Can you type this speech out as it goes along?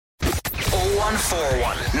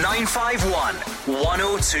0141 951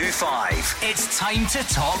 1025. It's time to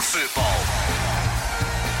talk football.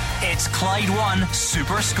 It's Clyde One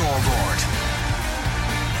Super Scoreboard.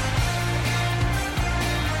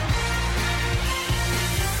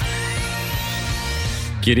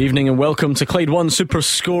 Good evening and welcome to Clyde One Super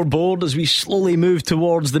Scoreboard as we slowly move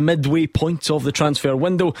towards the midway point of the transfer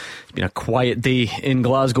window. It's been a quiet day in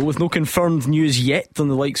Glasgow with no confirmed news yet on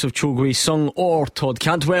the likes of Cho Gui-sung or Todd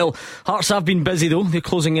Cantwell. Hearts have been busy though. They're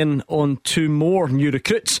closing in on 2 more new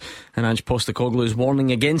recruits, and Ange Postecoglou is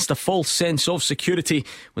warning against a false sense of security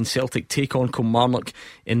when Celtic take on Kilmarnock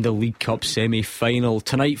in the League Cup semi-final.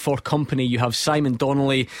 Tonight for company you have Simon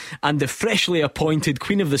Donnelly and the freshly appointed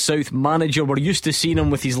Queen of the South manager. We're used to seeing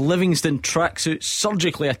him with his Livingston tracksuit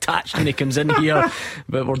surgically attached when he comes in here,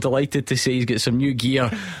 but we're delighted to say he's got some new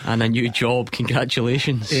gear and a new job.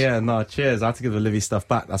 Congratulations. Yeah, no, cheers. I had to give the Livy stuff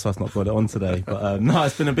back, that's why I've not got it on today. But no,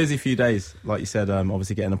 it's been a busy few days. Like you said,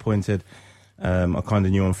 obviously getting appointed. I kind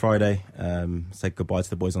of knew on Friday, said goodbye to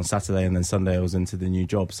the boys on Saturday, and then Sunday I was into the new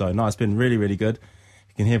job. So no, it's been really, really good.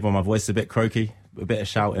 You can hear by my voice a bit croaky, a bit of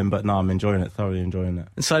shouting, but no, I'm enjoying it, thoroughly enjoying it.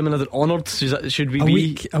 And Simon, are they honoured? Should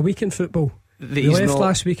we a week in football? He left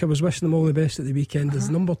last week. I was wishing him all the best at the weekend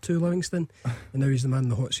as number 2 Livingston, and now he's the man in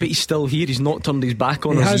the hot seat. But he's still here. He's not turned his back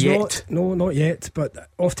on us yet. Not yet. But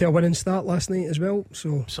off to a winning start last night as well.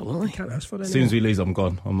 So absolutely, can't ask for it. As soon as we lose, I'm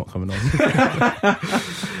gone. I'm not coming on.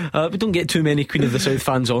 We don't get too many Queen of the South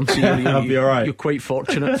fans on, so I'll be alright. You're quite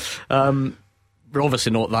fortunate. We're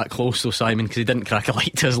obviously not that close though, Simon, because he didn't crack a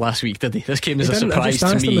light to us last week, did he? This came as a surprise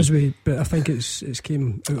to me. But I think it's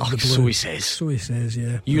came out of the blue. So he says. So he says,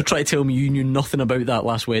 yeah. You're trying to tell me you knew nothing about that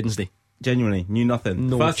last Wednesday? Genuinely, knew nothing.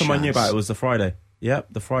 No First chance. time I knew about it was the Friday. Yep,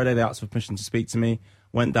 the Friday they asked for permission to speak to me.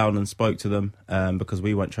 Went down and spoke to them because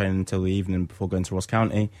we weren't training until the evening before going to Ross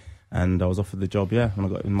County, and I was offered the job, when I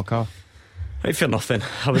got in my car. Right, fair enough then.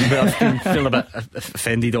 I've been feeling a bit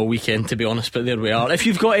offended all weekend, to be honest, but there we are. If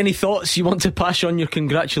you've got any thoughts, you want to pass on your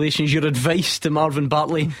congratulations, your advice to Marvin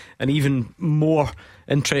Bartley, and even more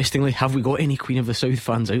interestingly, have we got any Queen of the South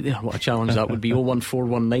fans out there? What a challenge that would be.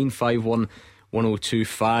 0141951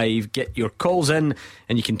 1025. Get your calls in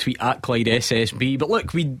and you can tweet at Clyde SSB. But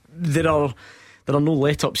look, there are no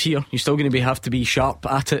let-ups here. You're still going to have to be sharp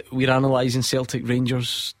at it. We're analysing Celtic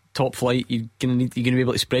Rangers top flight. You're going to be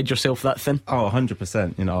able to spread yourself that thin. Oh,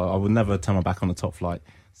 100%. I would never turn my back on the top flight.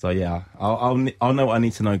 So yeah, I'll know what I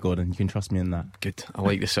need to know, Gordon. You can trust me in that. Good. I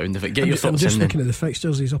like the sound of it. Get your thoughts in. I'm just looking then. at the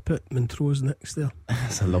fixtures. He's up at Montrose next there.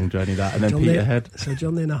 It's a long journey that, and then Peterhead. It's a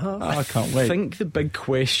journey and a half. I can't wait. I think the big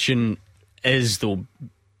question is though,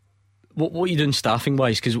 what are you doing staffing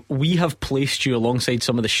wise? Because we have placed you alongside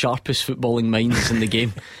some of the sharpest footballing minds in the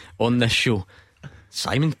game on this show.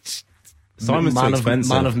 Simon's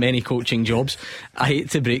man of many coaching jobs. I hate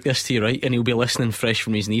to break this to you, right? And he'll be listening fresh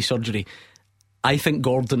from his knee surgery. I think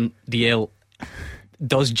Gordon DL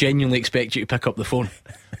does genuinely expect you to pick up the phone,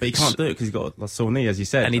 but he can't do it because he's got a sore knee, as you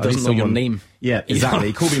said, and he doesn't know your name. Yeah, exactly.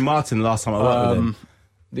 He called me Martin the last time I worked with him.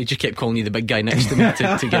 They just kept calling you the big guy next to me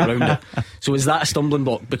to get around it. So is that a stumbling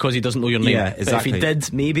block because he doesn't know your name? Yeah, exactly. But if he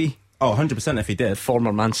did, maybe. Oh, 100% if he did.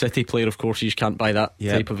 Former Man City player, of course. You just can't buy that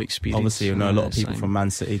type of experience. Obviously, you know a lot of people from Man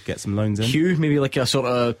City get some loans in. Hugh, maybe like a sort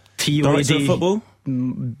of tea director lady, of football,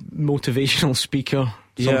 motivational speaker,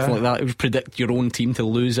 something like that. It would predict your own team to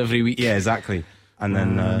lose every week. Yeah, exactly. And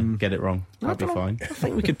then get it wrong. That'd be fine. I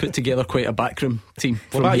think we could put together quite a backroom team.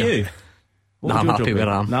 What about you? I'm happy where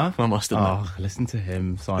I am. No? I must admit. Oh, listen to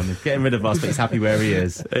him, Simon. Getting rid of us, but he's happy where he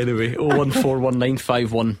is. Anyway,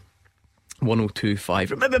 0141951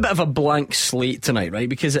 1025. Maybe a bit of a blank slate tonight, right?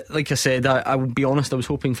 Because like I said, I would be honest, I was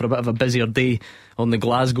hoping for a bit of a busier day on the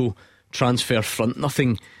Glasgow transfer front.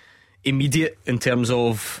 Nothing immediate in terms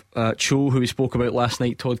of Cho, who we spoke about last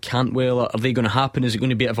night, Todd Cantwell. Are they going to happen? Is it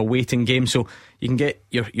going to be a bit of a waiting game? So you can get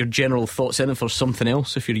your general thoughts in, and for something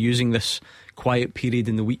else if you're using this quiet period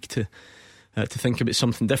in the week to think about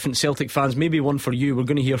something different. Celtic fans, maybe one for you. We're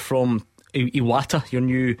going to hear from Iwata, your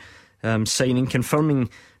new signing, confirming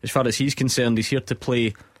as far as he's concerned he's here to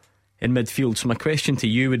play in midfield. So my question to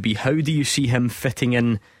you would be, how do you see him fitting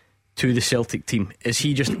in to the Celtic team? Is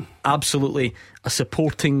he just absolutely a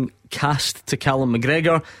supporting cast to Callum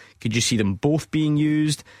McGregor? Could you see them both being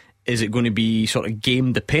used? Is it going to be sort of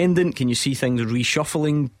game dependent? Can you see things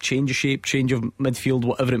reshuffling, change of shape, change of midfield,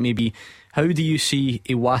 whatever it may be? How do you see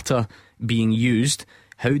Iwata being used?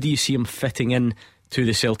 How do you see him fitting in to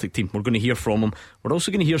the Celtic team? We're going to hear from him. We're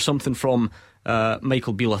also going to hear something from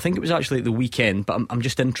Michael Beale. I think it was actually at the weekend, but I'm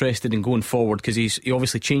just interested in going forward because he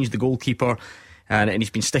obviously changed the goalkeeper and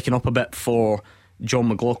he's been sticking up a bit for John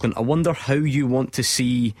McLaughlin. I wonder how you want to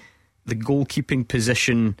see the goalkeeping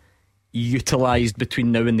position utilised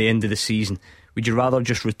between now and the end of the season? Would you rather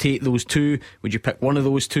just rotate those two? Would you pick one of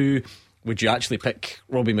those two? Would you actually pick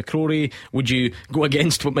Robbie McCrorie? Would you go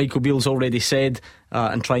against what Michael Beale's already said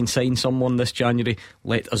and try and sign someone this January?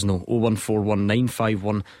 Let us know.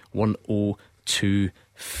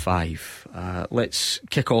 01419511025. Let's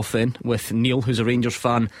kick off then with Neil, who's a Rangers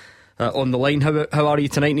fan, on the line. How are you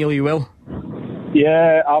tonight, Neil? Are you well?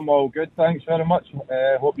 Yeah, I'm all good, thanks very much.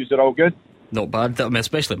 Hope you're all good. Not bad. I mean,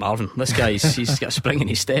 especially Marvin. This guy, he's got a spring in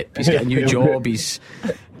his step. He's got a new job. He's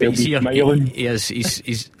here. He is.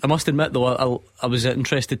 He's. I must admit, though, I was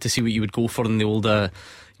interested to see what you would go for in the old, like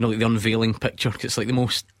the unveiling picture. Cause it's like the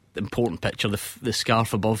most important picture. The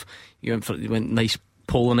scarf above. You went nice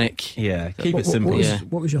polo neck. Yeah, keep it simple.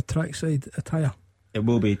 What was your trackside attire? It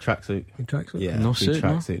will be tracksuit. Yeah, no suit.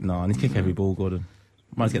 Tracksuit. No, I need to kick every ball, Gordon.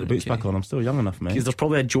 Might as well get the boots back on. I'm still young enough, mate. Because there's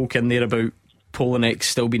probably a joke in there about polo necks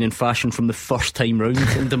still being in fashion from the first time round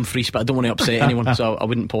in Dumfries, but I don't want to upset anyone, so I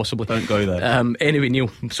wouldn't possibly. Don't go there. Anyway, Neil,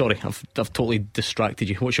 sorry, I've totally distracted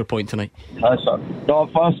you. What's your point tonight? First of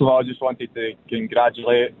all, I just wanted to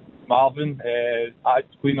congratulate Marvin.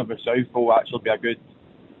 Queen of the South will actually be a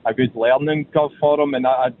good learning curve for him, and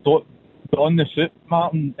I don't. On the suit,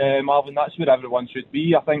 Marvin, that's where everyone should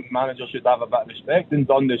be. I think managers should have a bit of respect and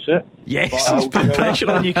don the suit. Yes, there's been pressure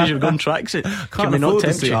on you because you're going tracksuit. Can't afford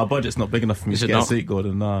the suit. Our budget's not big enough for me to get a suit,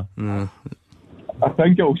 Gordon. No. I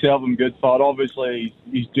think it'll serve him good for, obviously,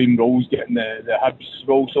 his dream role's getting the Hibs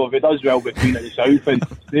role, so if he does well with Queen of the South and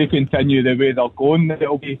they continue the way they're going,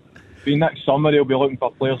 it'll be next summer he'll be looking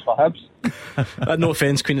for players for Hibs. No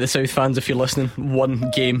offence, Queen of the South fans, if you're listening,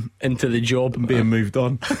 one game into the job and being moved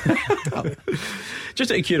on.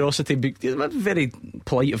 Just out of curiosity, very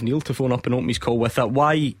polite of Neil to phone up and open his call with that.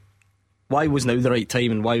 Why was now the right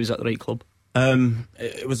time, and why was that the right club?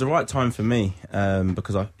 It was the right time for me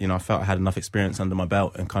because I felt I had enough experience under my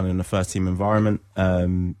belt and kind of in the first team environment.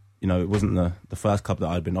 It wasn't the first club that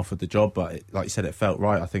I'd been offered the job, but like you said, it felt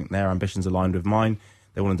right. I think their ambitions aligned with mine.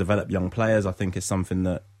 They want to develop young players. I think it's something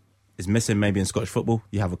that is missing maybe in Scottish football.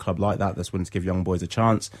 You have a club like that that's willing to give young boys a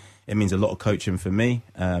chance. It means a lot of coaching for me,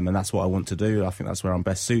 and that's what I want to do. I think that's where I'm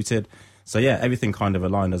best suited. So yeah, everything kind of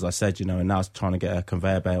aligned, as I said, and now it's trying to get a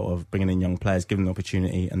conveyor belt of bringing in young players, giving them the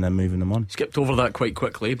opportunity and then moving them on. Skipped over that quite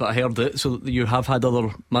quickly, but I heard it. So you have had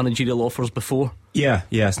other managerial offers before? Yeah,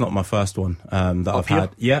 it's not my first one that up I've here?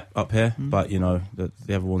 had. Yeah, up here, but the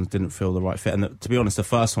other ones didn't feel the right fit. And to be honest, the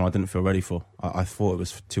first one I didn't feel ready for. I thought it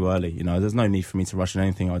was too early. There's no need for me to rush in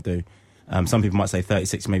anything I do. Some people might say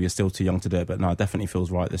 36, maybe you're still too young to do it, but no, it definitely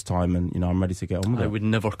feels right this time, and I'm ready to get on with it. I would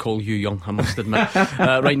never call you young, I must admit.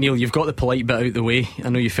 Right, Neil, you've got the polite bit out the way. I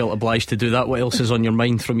know you felt obliged to do that. What else is on your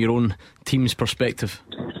mind from your own team's perspective?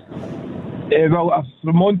 Well,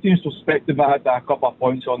 from one team's perspective, I had a couple of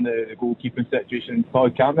points on the goalkeeping situation in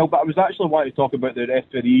Todd Campbell, but I was actually wanting to talk about the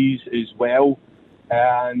referees as well.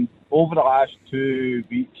 And over the last 3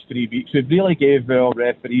 weeks, we've really gave our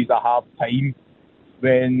referees a hard time.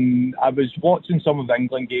 When I was watching some of the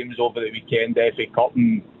England games over the weekend, the FA Cup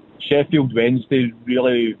and Sheffield Wednesday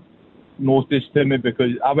really noticed to me,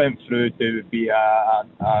 because I went through to be a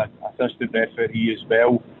assistant referee as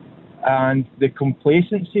well, and the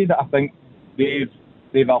complacency that I think they've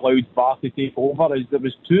allowed VAR to take over is there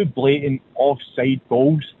was 2 blatant offside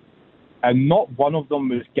goals and not one of them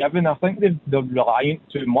was given. I think they're reliant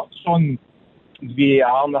too much on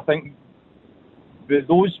VAR, and I think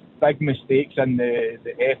those big mistakes in the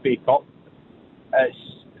FA Cup,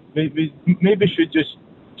 we maybe should just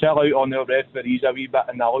chill out on our referees a wee bit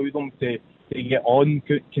and allow them to get on,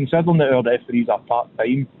 considering that our referees are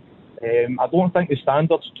part-time. I don't think the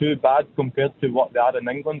standard's too bad compared to what they are in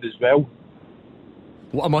England as well.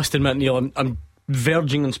 Well, I must admit, Neil, I'm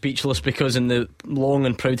verging on speechless, because in the long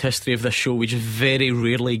and proud history of this show, we just very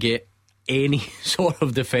rarely get any sort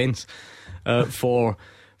of defence for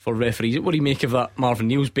referees. What do you make of that, Marvin?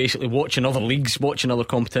 Neil's basically watching other leagues, watching other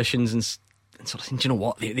competitions, and sort of saying, do you know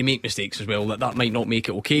what, they make mistakes as well. That might not make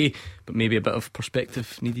it okay, but maybe a bit of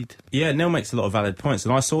perspective needed. Yeah, Neil makes a lot of valid points,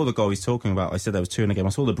 and I saw the goal he's talking about. I said there was 2 in the game. I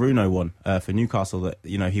saw the Bruno one for Newcastle that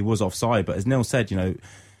he was offside, but as Neil said,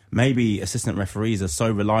 maybe assistant referees are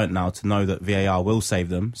so reliant now to know that VAR will save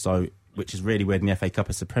them. So, which is really weird in the FA Cup.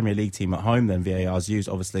 It's a Premier League team at home, then VAR's used.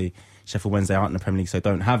 Obviously, Sheffield Wednesday aren't in the Premier League, so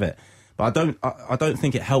don't have it. But I don't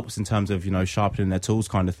think it helps in terms of sharpening their tools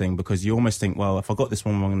kind of thing, because you almost think, well, if I got this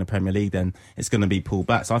one wrong in the Premier League, then it's going to be pulled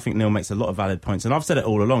back. So I think Neil makes a lot of valid points, and I've said it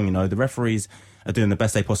all along. The referees are doing the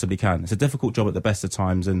best they possibly can. It's a difficult job at the best of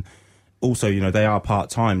times, and also they are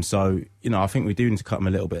part time. So I think we do need to cut them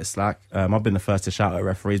a little bit of slack. I've been the first to shout at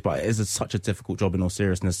referees, but it is such a difficult job in all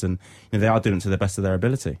seriousness, and they are doing it to the best of their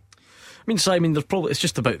ability. I mean, Simon, it's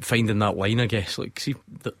just about finding that line, I guess. Like, see,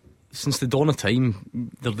 since the dawn of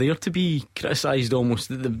time, they're there to be criticised almost.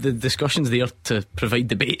 The discussion's there to provide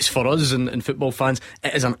debates for us and football fans.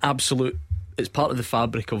 It is an absolute, it's part of the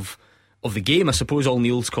fabric of the game. I suppose all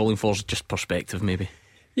Neil's calling for is just perspective, maybe.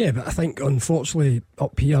 Yeah, but I think unfortunately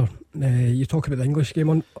up here, you talk about the English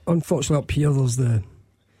game, unfortunately up here there's the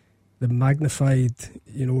magnified,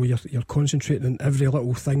 you're concentrating on every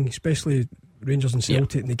little thing, especially Rangers and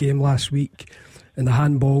Celtic in the game last week, and the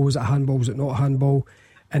handball, was it not a handball,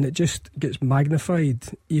 and it just gets magnified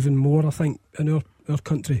even more, I think, in our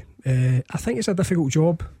country. I think it's a difficult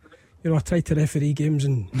job. I tried to referee games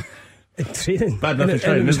in training. Bad enough in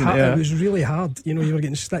training, isn't it? Yeah. It was really hard. You were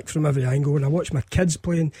getting stick from every angle, and I watched my kids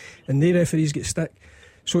playing and their referees get stick.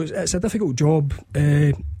 So it's a difficult job.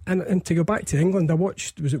 And to go back to England, I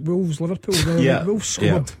watched, was it Wolves Liverpool? Wolves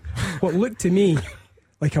scored what looked to me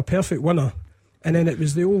like a perfect winner, and then it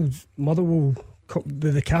was the old Motherwell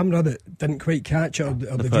with the camera that didn't quite catch it, or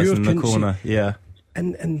the viewer in the corner see.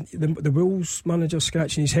 And the Wolves manager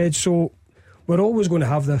scratching his head. So we're always going to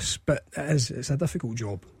have this, but it's a difficult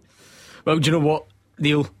job. Well, do you know what,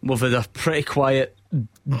 Neil? We've had a pretty quiet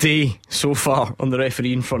day so far on the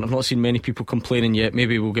refereeing front. I've not seen many people complaining yet.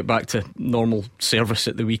 Maybe we'll get back to normal service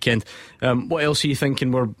at the weekend. What else are you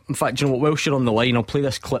thinking? In fact, do you know what, whilst you're on the line, I'll play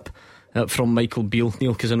this clip from Michael Beale,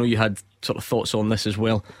 Neil, because I know you had sort of thoughts on this as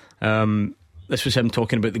well. This was him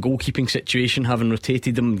talking about the goalkeeping situation, having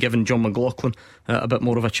rotated them, giving John McLaughlin a bit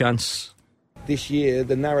more of a chance. This year,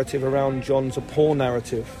 the narrative around John's a poor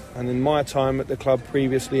narrative, and in my time at the club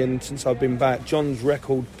previously and since I've been back, John's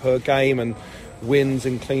record per game and wins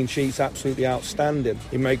and clean sheets absolutely outstanding.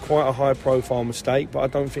 He made quite a high profile mistake, but I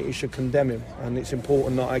don't think you should condemn him, and it's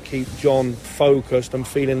important that I keep John focused and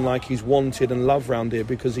feeling like he's wanted and loved round here,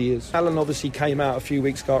 because he is. Alan obviously came out a few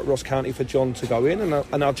weeks ago at Ross County for John to go in,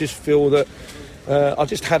 and I just feel that I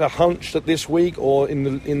just had a hunch that this week, or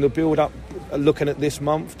in the build-up, looking at this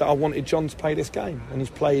month, that I wanted John to play this game, and he's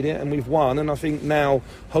played it, and we've won. And I think now,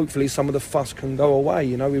 hopefully, some of the fuss can go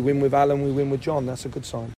away. We win with Alan, we win with John. That's a good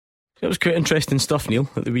sign. It was quite interesting stuff, Neil,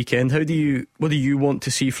 at the weekend. What do you want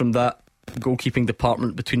to see from that goalkeeping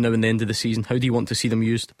department between now and the end of the season? How do you want to see them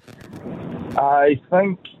used? I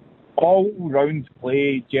think all-round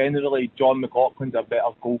play, generally, John McLaughlin's a better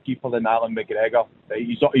goalkeeper than Alan McGregor.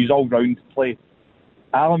 He's all-round play.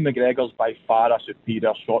 Alan McGregor's by far a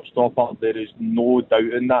superior shot stopper. There is no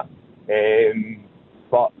doubt in that.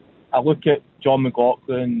 But I look at John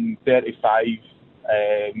McLaughlin, 35.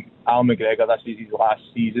 Alan McGregor, this is his last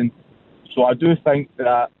season. So I do think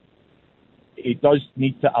that he does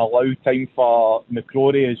need to allow time for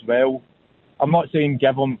McCrory as well. I'm not saying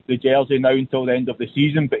give him the jersey now until the end of the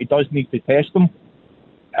season, but he does need to test him.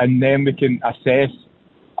 And then we can assess,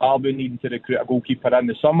 are we needing to recruit a goalkeeper in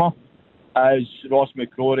the summer? Is Ross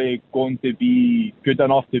McCrory going to be good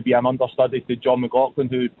enough to be an understudy to John McLaughlin,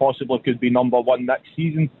 who possibly could be number one next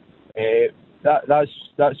season?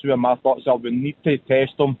 That's where my thoughts are. We need to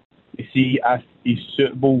test him to see if he's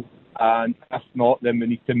suitable, and if not, then we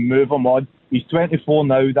need to move him on. He's 24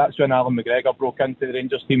 now. That's when Alan McGregor broke into the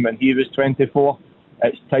Rangers team when he was 24.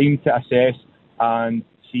 It's time to assess and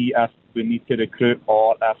see if we need to recruit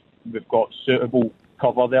or if we've got suitable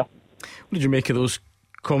cover there. What did you make of those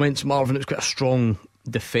comments, Marvin? It was quite a strong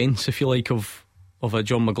defence, if you like, of a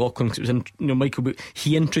John McLaughlin, because it was Michael.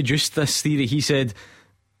 He introduced this theory. He said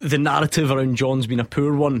the narrative around John's been a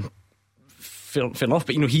poor one. Fair enough,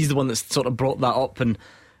 but he's the one that's sort of brought that up and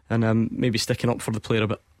maybe sticking up for the player a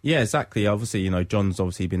bit. Yeah, exactly. Obviously, John's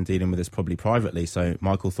obviously been dealing with this probably privately, so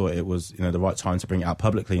Michael thought it was the right time to bring it out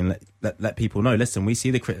publicly and let people know. Listen, we see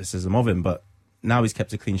the criticism of him, but now he's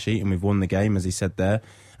kept a clean sheet and we've won the game, as he said there,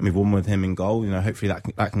 and we've won with him in goal. Hopefully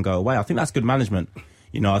that can go away. I think that's good management.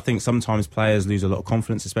 I think sometimes players lose a lot of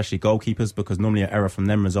confidence, especially goalkeepers, because normally an error from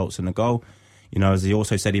them results in a goal. As he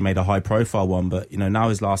also said, he made a high-profile one, but now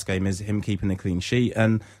his last game is him keeping the clean sheet,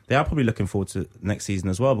 and they are probably looking forward to next season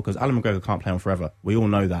as well, because Alan McGregor can't play on forever. We all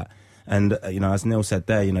know that, and as Neil said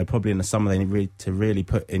there, probably in the summer they need to really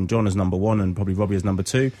put in John as number one and probably Robbie as number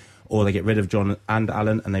two, or they get rid of John and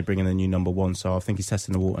Alan and they bring in a new number one. So I think he's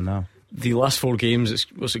testing the water now. The last 4 games,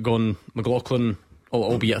 what's it gone? McLaughlin,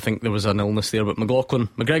 albeit I think there was an illness there, but McLaughlin,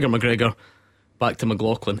 McGregor. Back to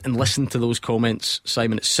McLaughlin, and listen to those comments,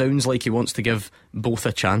 Simon. It sounds like he wants to give both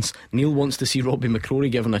a chance. Neil wants to see Robbie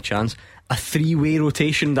McCrory given a chance. A 3-way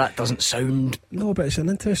rotation, that doesn't sound... No, but it's an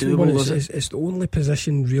interesting one. It's the only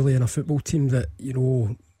position really in a football team that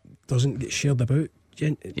doesn't get shared about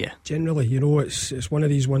generally. It's one of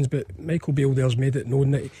these ones, but Michael Beale there's made it known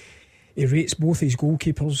that He rates both his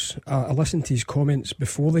goalkeepers. I listened to his comments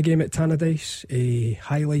before the game at Tannadice. He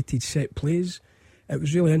highlighted set plays. It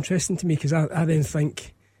was really interesting to me, because I then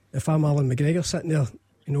think, if I'm Alan McGregor sitting there,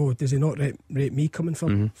 does he not rate me coming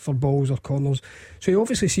for balls or corners? So he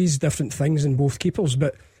obviously sees different things in both keepers,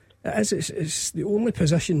 but it's the only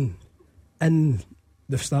position in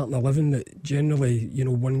the starting 11 that generally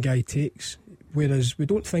one guy takes, whereas we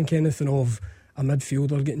don't think anything of a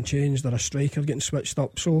midfielder getting changed or a striker getting switched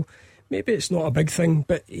up. So maybe it's not a big thing,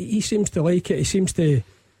 but he seems to like it.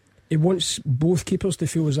 He wants both keepers to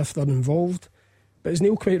feel as if they're involved. But as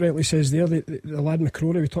Neil quite rightly says there, the lad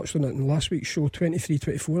McCrory, we touched on it in last week's show, 23,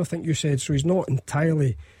 24 I think you said, so he's not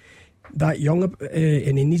entirely that young,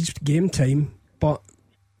 and he needs game time. But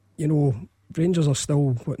Rangers are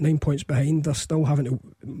still 9 points behind. They're still having to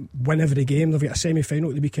win every game. They've got a semi-final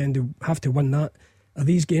at the weekend. They have to win that. Are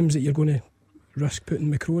these games that you're going to risk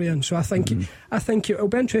putting McCrory in? So I think it'll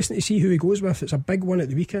be interesting to see who he goes with. It's a big one at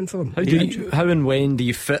the weekend for him. How and when do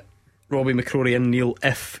you fit Robbie McCrory in, Neil,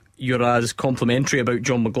 if you're as complimentary about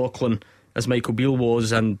John McLaughlin as Michael Beale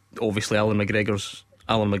was, and obviously Alan McGregor's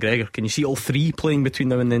Alan McGregor? Can you see all three playing between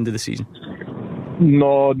now and the end of the season?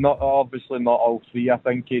 No, obviously not all three. I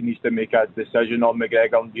think he needs to make a decision on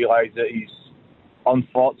McGregor and realise that he's,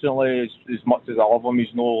 unfortunately, as much as I love him,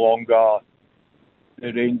 he's no longer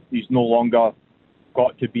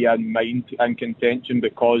got to be in mind in contention,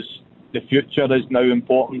 because the future is now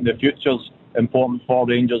important. The future's important for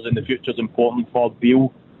Rangers, and the future's important for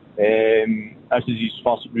Beale. This is his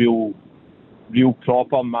first real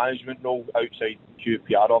proper management role outside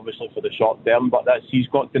QPR, obviously, for the short term, but he's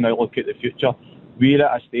got to now look at the future. We're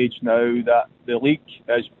at a stage now that the league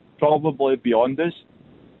is probably beyond us,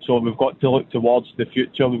 so we've got to look towards the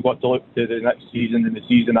future. We've got to look to the next season and the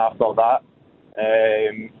season after that,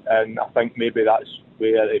 and I think maybe that's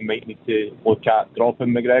where they might need to look at dropping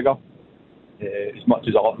McGregor, as much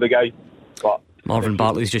as I love the guy. But Marvin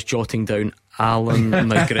Bartley's just jotting down Alan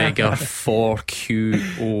McGregor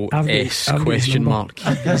 4QOS question mark.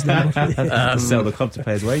 Sell the club to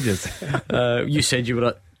pay his wages. You said you were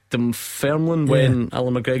at Dunfermline when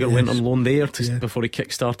Alan McGregor went on loan there before he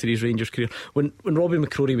kick-started his Rangers career. When Robbie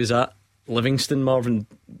McCrory was at Livingston, Marvin,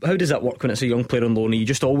 how does that work when it's a young player on loan? Are you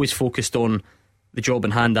just always focused on the job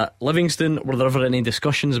in hand at Livingston? Were there ever any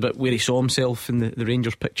discussions about where he saw himself in the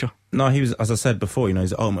Rangers picture? No, he was, as I said before,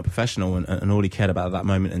 he's an ultimate professional, and all he cared about at that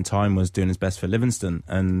moment in time was doing his best for Livingston.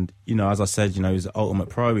 And as I said, he was an ultimate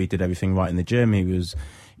pro. He did everything right in the gym. He was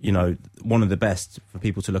one of the best for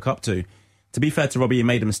people to look up to. To be fair to Robbie, he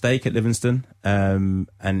made a mistake at Livingston,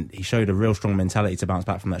 and he showed a real strong mentality to bounce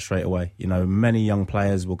back from that straight away. Many young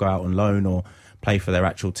players will go out on loan or play for their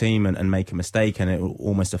actual team and make a mistake, and it will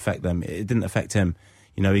almost affect them. It didn't affect him.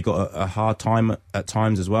 He got a hard time at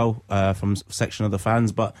times as well from a section of the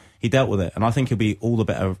fans, but he dealt with it, and I think he'll be all the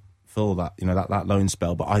better for that. That loan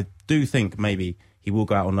spell. But I do think maybe he will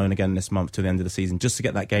go out on loan again this month to the end of the season, just to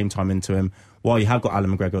get that game time into him. While you have got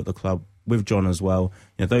Alan McGregor at the club with John as well,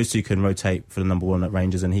 those two can rotate for the number one at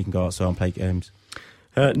Rangers, and he can go outside and play games.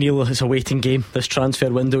 Neil, it's a waiting game, this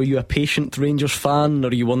transfer window. Are you a patient Rangers fan, or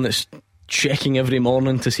are you one that's checking every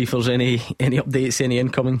morning to see if there's any updates, any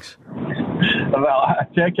incomings? Well, I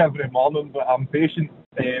check every morning, but I'm patient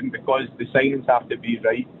because the signings have to be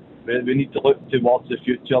right. We need to look towards the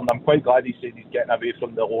future, and I'm quite glad he said he's getting away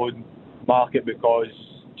from the loan market, because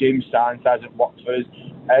James Sands hasn't worked for us.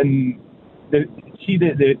 And the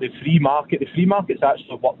free market's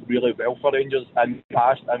actually worked really well for Rangers in the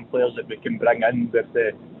past, and players that we can bring in with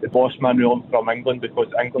the boss man ruling from England, because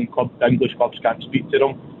English clubs can't speak to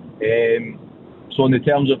them. So in the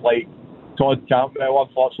terms of like Todd Cantwell,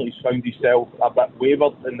 unfortunately he's found himself a bit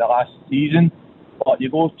wavered in the last season, but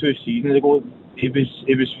you go 2 seasons ago, he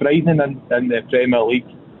was frightening in the Premier League,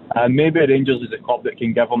 and maybe Rangers is a club that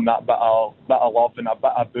can give him that bit of love and a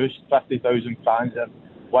bit of boost. 50,000 fans and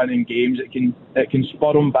winning games, it can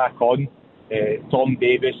spur him back on. Tom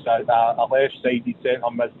Davis, a left-sided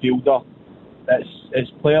centre midfielder.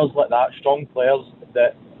 It's players like that, strong players,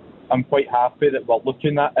 that I'm quite happy that we're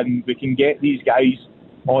looking at, and we can get these guys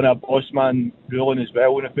on a bossman ruling as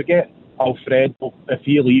well. And if we get Alfredo, if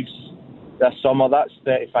he leaves this summer, that's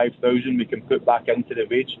 35,000 we can put back into the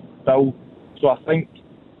wage bill. So I think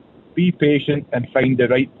be patient and find the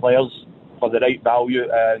right players for the right value,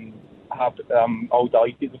 and I'm all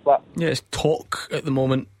delighted with that. Yeah, it's talk at the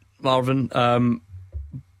moment, Marvin,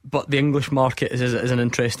 but the English market is an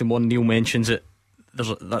interesting one. Neil mentions it. There's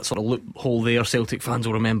that sort of loophole there. Celtic fans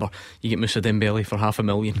will remember you get Moussa Dembele for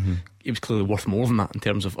 $500,000. He was clearly worth more than that in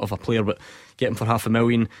terms of a player, but get him for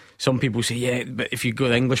 $500,000. Some people say, yeah, but if you go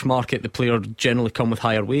to the English market, the player generally come with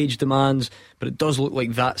higher wage demands, but it does look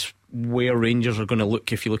like that's where Rangers are going to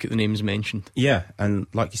look if you look at the names mentioned. Yeah, and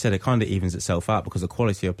like you said, it kind of evens itself out because the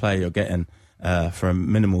quality of player you're getting for a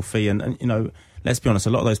minimal fee, and you know, let's be honest, a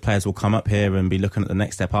lot of those players will come up here and be looking at the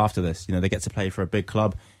next step after this. You know, they get to play for a big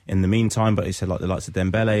club in the meantime, but he said like the likes of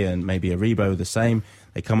Dembele and maybe Aribo the same.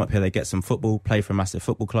 They come up here, they get some football, play for a massive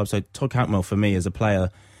football club. So Todd Cantwell, for me, as a player,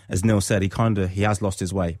 as Neil said, he has lost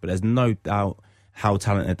his way, but there's no doubt how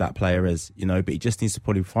talented that player is, you know, but he just needs to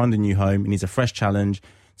probably find a new home. He needs a fresh challenge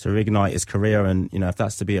to reignite his career, and you know, if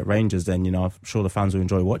that's to be at Rangers, then you know, I'm sure the fans will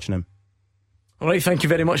enjoy watching him. Alright, thank you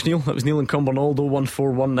very much, Neil. That was Neil in Cumbernauld.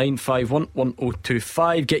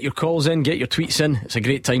 01419511025. Get your calls in, get your tweets in. It's a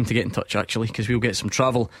great time to get in touch, actually, because we'll get some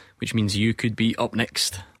travel, which means you could be up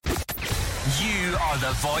next. You are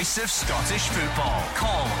the voice of Scottish football.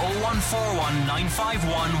 Call 0141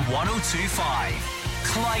 951 1025.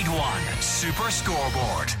 Clyde One Super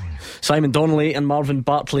Scoreboard. Simon Donnelly and Marvin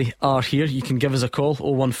Bartley are here. You can give us a call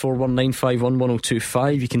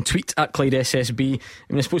 01419511025. You can tweet at Clyde SSB. I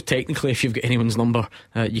mean, I suppose technically if you've got anyone's number,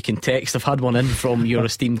 you can text. I've had one in from your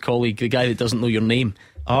esteemed colleague, the guy that doesn't know your name,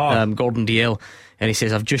 Gordon DL, and he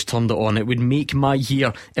says, I've just turned it on. It would make my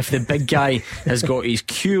year if the big guy has got his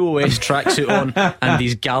QOS tracksuit on and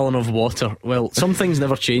his gallon of water. Well, some things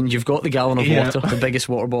never change. You've got the gallon of water, the biggest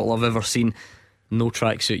water bottle I've ever seen. No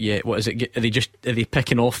tracksuit yet. What is it? Are they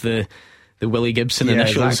picking off the Willie Gibson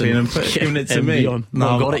initials exactly, and giving it to me? No,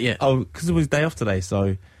 I've got it yet. Oh, because it was day off today,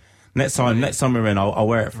 so next time we're in, I'll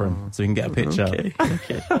wear it for him so we can get a picture. Okay.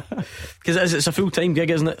 Because it's a full time gig,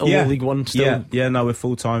 isn't it? League One still. Yeah. No, we're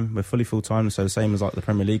full time. We're fully full time. So the same as like the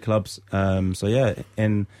Premier League clubs. So yeah,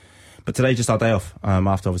 but today just our day off.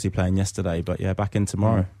 After obviously playing yesterday, but yeah, back in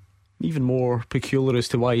tomorrow. Even more peculiar as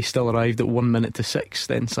to why he still arrived at 1 minute to 6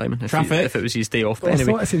 then, Simon, if it was his day off. But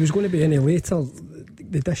anyway, I thought if he was going to be any later,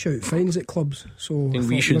 they dish out fines at clubs, so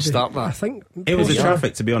we should start that. I think it was the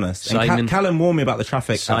traffic, to be honest. Simon, Callum warned me about the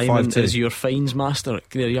traffic. Simon at 5-2. is your fines master.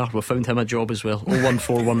 There you are, we found him a job as well.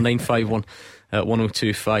 0141951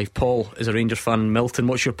 1025. Paul is a Rangers fan in Milton.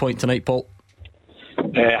 What's your point tonight, Paul?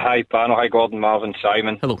 Hi panel, hi Gordon, Marvin,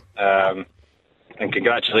 Simon. Hello. And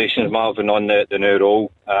congratulations, Marvin, on the new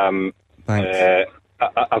role. Thanks.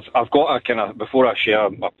 I've got a kind of, before I share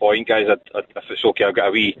my point, guys, if it's okay, I've got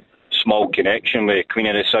a wee small connection with Queen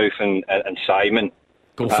of the South and Simon.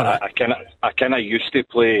 Go for it. I kind of used to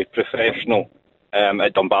play professional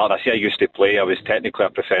at Dumbarton. I say I used to play, I was technically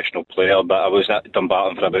a professional player, but I was at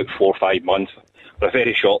Dumbarton for about 4 or 5 months, for a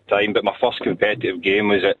very short time. But my first competitive game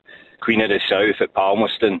was at Queen of the South at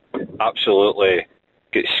Palmerston. Absolutely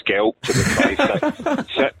get scalped to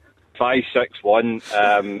the 5-6-1,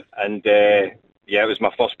 and it was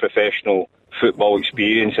my first professional football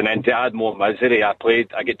experience. And then to add more misery, I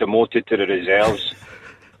get demoted to the reserves.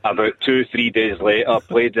 About 2-3 days later,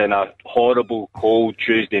 played in a horrible cold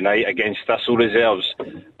Tuesday night against Thistle reserves,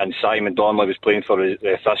 and Simon Donnelly was playing for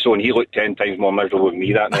Thistle, and he looked 10 times more miserable than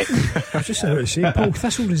me that night. I was just about to say, Paul,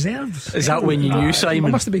 Thistle reserves. Is that when you knew Simon?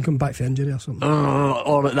 I must have been coming back for injury or something.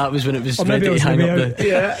 Or that was when it was ready to hang up the...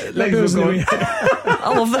 Yeah, legs were going.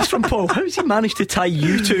 I love this from Paul. How has he managed to tie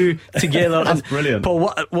you two together? That's brilliant.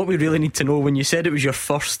 Paul, what we really need to know, when you said it was your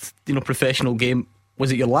first professional game,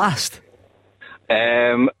 was it your last?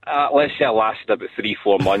 Let's say I lasted about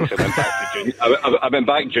 3-4 months. I went back to junior. I went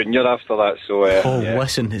back junior after that. So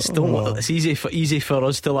listen, it's easy for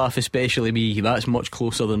us to laugh, especially me. That's much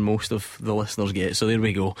closer than most of the listeners get. So there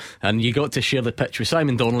we go. And you got to share the pitch with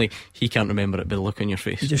Simon Donnelly. He can't remember it, but the look on your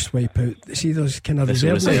face. You just wipe out. See those kind of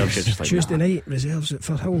reserves like Tuesday night reserves at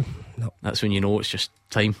Firhill. No, that's when you know it's just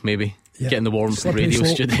time. Maybe get in the warm slippery radio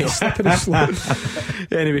slope. studio. Slippery slope.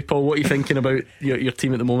 Anyway, Paul, what are you thinking about your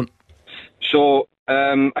team at the moment? So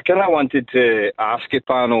I kind of wanted to ask a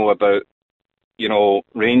panel about,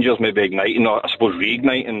 Rangers maybe igniting, or I suppose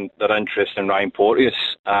reigniting their interest in Ryan Porteous,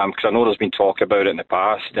 because I know there's been talk about it in the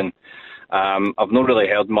past, and I've not really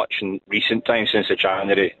heard much in recent times since the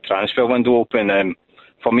January transfer window open.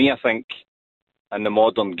 For me, I think in the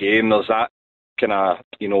modern game, there's that kind of,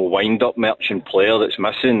 wind-up merchant player that's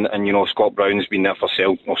missing, and, Scott Brown's been there for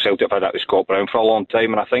Celtic. Celtic have had that with Scott Brown for a long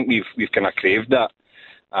time, and I think we've kind of craved that.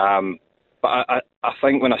 But I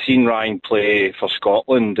think when I seen Ryan play for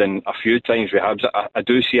Scotland, and a few times with Hibs, I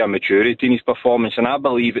do see a maturity in his performance, and I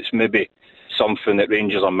believe it's maybe something that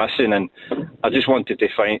Rangers are missing. And I just wanted to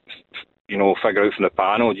figure out from the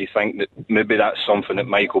panel, do you think that maybe that's something that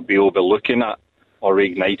Michael Beale will be looking at or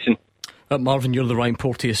reigniting? Marvin, you're the Ryan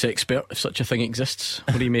Porteous expert, if such a thing exists.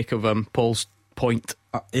 What do you make of Paul's point?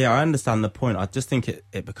 Yeah, I understand the point. I just think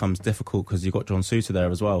it becomes difficult because you've got John Souttar there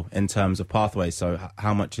as well in terms of pathways. So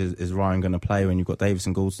how much is Ryan going to play when you've got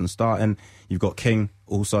Davison Goulston starting? You've got King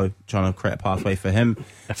also trying to create a pathway for him.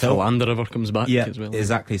 If Philander ever comes back, yeah, as well.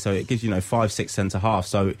 Exactly. So it gives 5-6 centre half.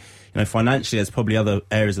 So financially, there's probably other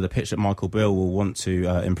areas of the pitch that Michael Beale will want to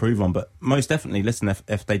improve on. But most definitely, listen,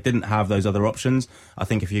 if they didn't have those other options, I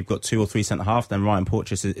think if you've got 2 or 3 centre half, then Ryan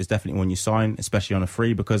Porteous is definitely one you sign, especially on a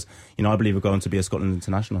free, because I believe we're going to be a Scotland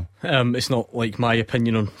international. It's not like my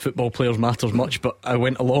opinion on football players matters much, but I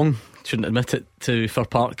went along, shouldn't admit it, to Fir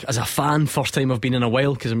Park as a fan. First time I've been in a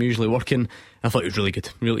while because I'm usually working. I thought it was really good.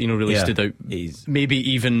 Really stood out.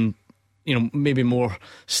 Maybe even maybe more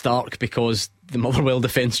stark because the Motherwell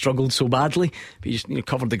defence struggled so badly, but he just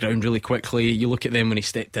covered the ground really quickly. You look at them when he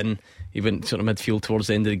stepped in, he went sort of midfield towards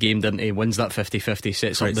the end of the game, didn't he? Wins that 50-50,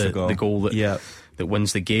 sets up the goal that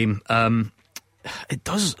wins the game. It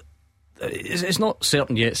does. It's not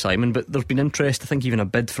certain yet, Simon, but there's been interest, I think even a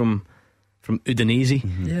bid from Udinese.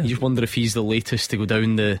 You just wonder if he's the latest to go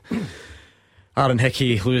down the Aaron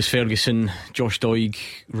Hickey, Lewis Ferguson, Josh Doig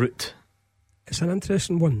route. It's an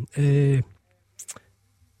interesting one.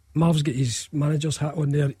 Marv's got his manager's hat on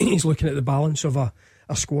there. He's looking at the balance of a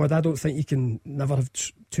squad. I don't think you can never have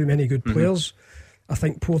too many good players. I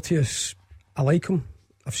think Porteous, I like him.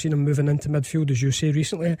 I've seen him moving into midfield, as you say,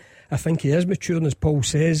 recently. I think he is maturing, as Paul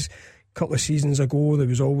says. A couple of seasons ago, there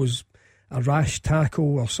was always a rash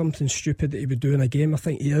tackle or something stupid that he would do in a game. I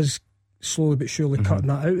think he is slowly but surely cutting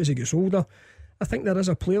that out as he gets older. I think there is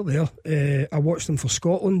a player there. I watched him for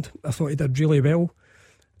Scotland. I thought he did really well.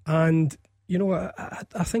 And,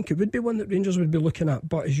 I think it would be one that Rangers would be looking at.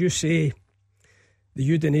 But as you say,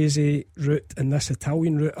 the Udinese route and this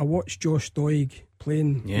Italian route, I watched Josh Doig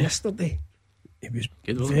playing yesterday. It was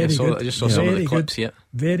good, very good. I just saw some of the clips,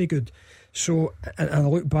 very good. So, and I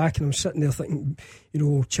look back and I'm sitting there thinking,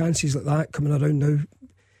 chances like that coming around now,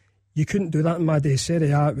 you couldn't do that in my day.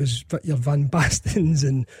 Serie A, it was your Van Bastens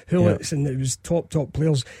and Hullets, and it was top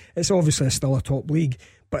players. It's obviously still a top league,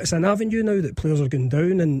 but it's an avenue now that players are going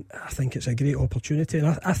down, and I think it's a great opportunity.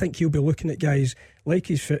 And I think he'll be looking at guys like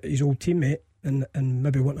his old teammate and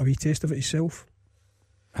maybe want a wee taste of it himself.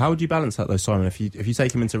 How would you balance that though, Simon? If you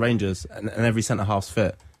take him into Rangers and every centre half's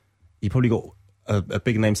fit, you probably got a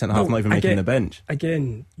big name centre half not even making the bench.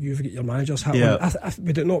 Again, you've got your manager's hat on.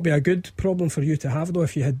 Would it not be a good problem for you to have though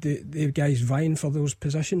if you had the guys vying for those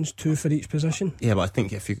positions, 2 for each position? Yeah, but I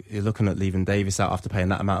think if you're looking at leaving Davis out after paying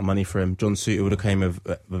that amount of money for him, John Souttar would have came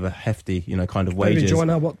with a hefty, kind of wages. Maybe John,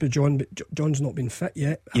 I worked with John, but John's not been fit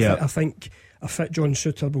yet. I think a fit John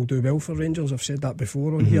Souttar will do well for Rangers. I've said that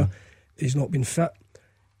before on here. He's not been fit.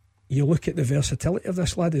 You look at the versatility of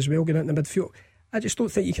this lad as well, getting into midfield. I just don't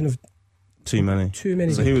think you can have too many.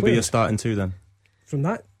 So who would be your starting 2 then? From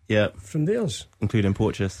that? Yeah. From theirs? Including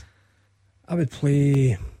Porteous? I would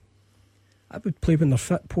play when they're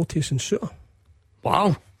fit, Porteous and Souttar.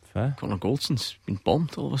 Wow. Fair. Connor Goldson's been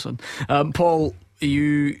bombed all of a sudden. Paul, are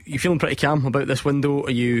you feeling pretty calm about this window?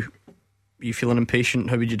 Are you feeling impatient?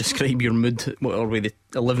 How would you describe your mood? What are we, the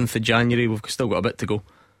 11th of January? We've still got a bit to go.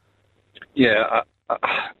 Yeah,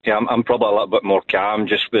 I'm probably a little bit more calm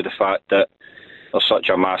just with the fact that there's such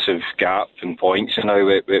a massive gap in points now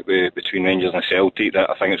between Rangers and Celtic that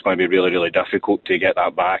I think it's going to be really, really difficult to get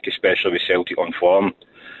that back, especially with Celtic on form.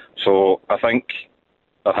 So I think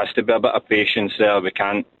there has to be a bit of patience there.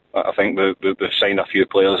 I think we've signed a few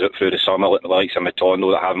players out through the summer, like the likes of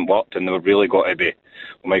Matondo, that haven't worked, and they've really got to be,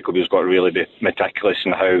 Michael Beale's got to really be meticulous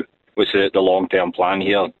in what's the long-term plan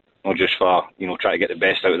here, not just for, try to get the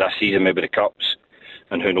best out of this season, maybe the Cups,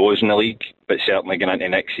 and who knows in the league, but certainly going into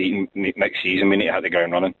next season we need to hit the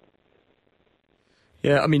ground running.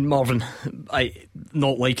 Yeah, I mean, Marvin,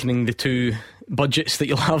 not likening the 2 budgets that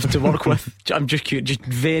you'll have to work with. I'm just curious, just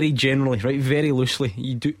very generally, right, very loosely,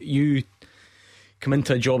 you come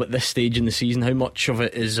into a job at this stage in the season, how much of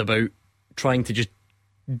it is about trying to just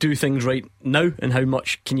do things right now, and how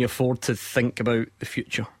much can you afford to think about the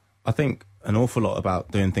future? I think an awful lot about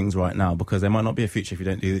doing things right now, because there might not be a future if you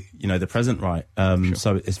don't do the present right. Sure.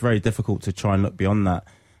 So it's very difficult to try and look beyond that.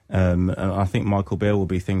 And I think Michael Beale will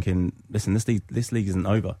be thinking, listen, this league isn't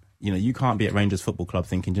over. You can't be at Rangers Football Club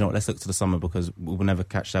thinking, let's look to the summer because we'll never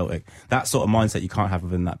catch Celtic. That sort of mindset you can't have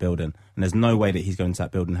within that building, and there's no way that he's going to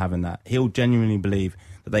that building having that. He'll genuinely believe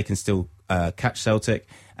that they can still catch Celtic,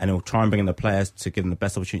 and he'll try and bring in the players to give them the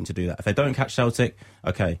best opportunity to do that. If they don't catch Celtic,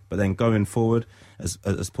 okay, but then going forward, as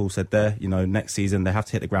Paul said there, next season they have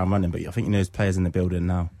to hit the ground running. But I think there's players in the building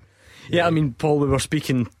now. Yeah, I mean, Paul, we were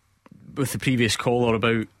speaking with the previous caller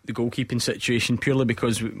about the goalkeeping situation purely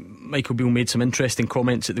because Michael Beale made some interesting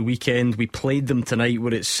comments at the weekend. We played them tonight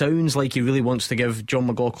where it sounds like he really wants to give John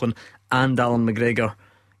McLaughlin and Alan McGregor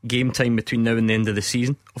game time between now and the end of the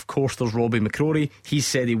season. Of course there's Robbie McCrory. He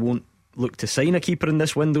said he won't look to sign a keeper in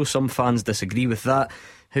this window. Some fans disagree with that.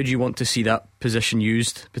 How do you want to see that position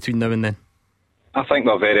used between now and then? I think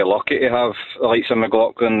we're very lucky to have the likes of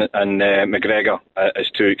McLaughlin and McGregor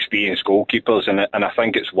as two experienced goalkeepers, and I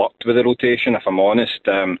think it's worked with the rotation, if I'm honest.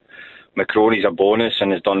 McCrory's a bonus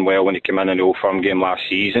and has done well when he came in the Old Firm game last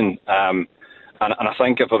season. And I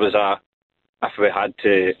think if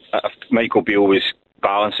Michael Beale was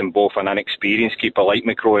balancing both an inexperienced keeper like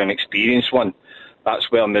McCrory and an experienced one,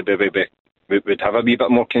 that's where maybe we would have a wee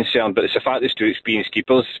bit more concern. But it's the fact there's two experienced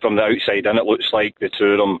keepers from the outside in. It looks like the two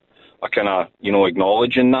of them are kind of,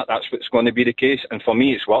 acknowledging that's what's going to be the case. And for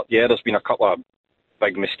me, it's worked. Yeah, there's been a couple of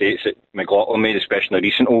big mistakes that McLaughlin made, especially in the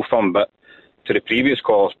recent Old Firm. But to the previous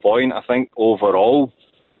caller's point, I think overall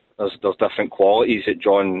there's different qualities that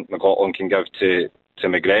John McLaughlin can give to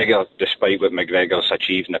McGregor, despite what McGregor's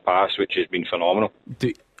achieved in the past, which has been phenomenal.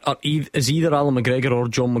 Is either Alan McGregor or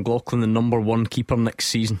John McLaughlin the number one keeper next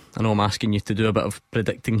season? I know I'm asking you to do a bit of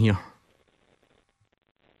predicting here.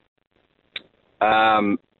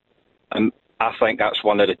 And I think that's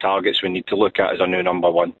one of the targets we need to look at as a new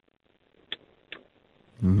number one.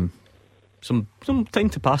 Mm-hmm. Some time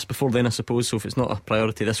to pass before then, I suppose. So if it's not a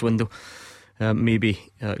priority this window, maybe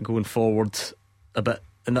going forward a bit,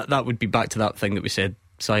 and that would be back to that thing that we said,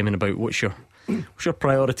 Simon, about what's your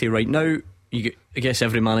priority right now. I guess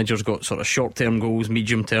every manager's got sort of short-term goals,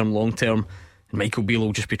 medium-term, long-term, and Michael Beale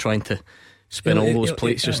will just be trying to spin all those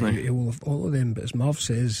plates just now. He'll have all of them, but as Marv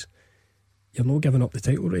says, you're not giving up the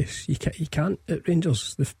title race. You can't at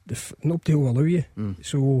Rangers. Nobody will allow you.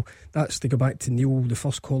 So that's to go back to Neil, the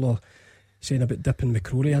first caller, saying about dipping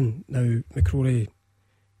McCrory in. Now McCrory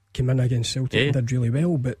came in against Celtic and did really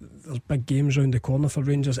well, but there's big games round the corner for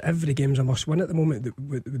Rangers. Every game's a must win at the moment.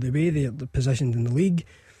 With the way they're positioned in the league,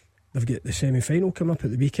 they've got the semi-final coming up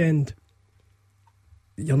at the weekend.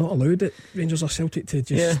 You're not allowed at Rangers or Celtic to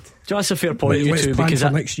just... Yeah, that's a fair point, you two, because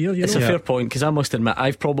next year, it's a fair point, because I must admit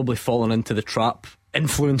I've probably fallen into the trap,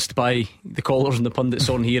 influenced by the callers and the pundits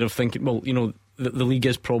on here, of thinking, well, the league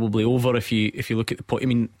is probably over if you look at the point. I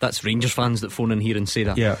mean, that's Rangers fans that phone in here and say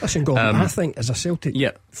that. Yeah. Listen, Gordon, I think as a Celtic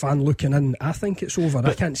fan looking in, I think it's over.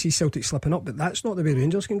 I can't see Celtic slipping up, but that's not the way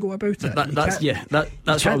Rangers can go about it. That's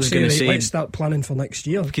what I was going to say. Let's start planning for next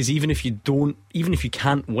year, because even if you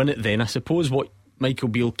can't win it, then I suppose what Michael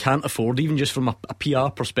Beale can't afford, even just from a PR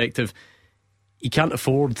perspective, he can't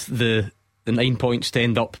afford the 9 points to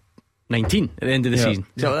end up 19 at the end of the season.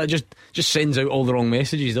 So that just sends out all the wrong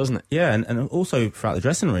messages, doesn't it? Yeah, and also throughout the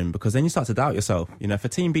dressing room, because then you start to doubt yourself. If a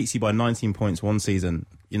team beats you by 19 points one season,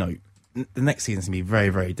 the next season's going to be very,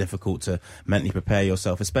 very difficult to mentally prepare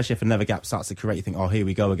yourself, especially if a Never gap starts to create. You think, oh, here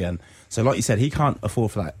we go again. So like you said, he can't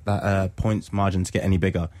afford for that points margin to get any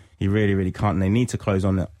bigger. He really, really can't, and they need to close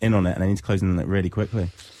in on it, and they need to close in on it really quickly.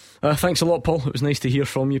 Thanks a lot, Paul. It was nice to hear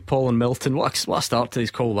from you, Paul and Milton. What a start to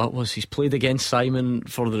his call that was. He's played against Simon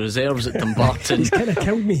for the reserves at Dumbarton. He's kind of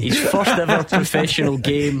killed me. His first ever professional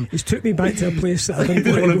game. He's took me back to a place that I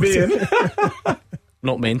didn't want to be in.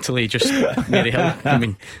 Not mentally, just Mary Hill. I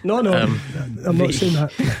mean, no, I'm not saying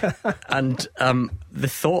that. And the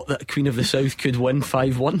thought that Queen of the South could win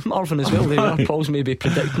 5-1, Marvin, as well. There are Paul's maybe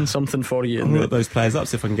predicting something for you. I'll look those players up,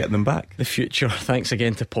 see if I can get them back. The future. Thanks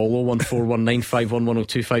again to Paul.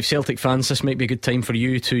 01419511025. Celtic fans, this might be a good time for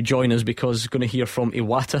you to join us, because we're going to hear from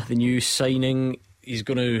Iwata, the new signing. He's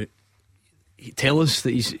going to tell us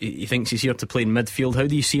that he thinks he's here to play in midfield. How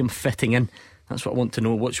do you see him fitting in? That's what I want to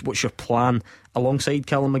know. What's your plan alongside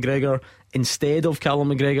Callum McGregor, instead of Callum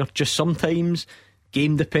McGregor? Just sometimes,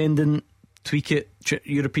 game dependent, tweak it,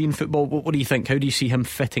 European football. What do you think? How do you see him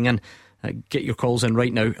fitting in? Get your calls in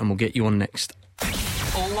right now and we'll get you on next.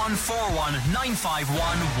 0141 951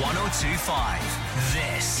 1025.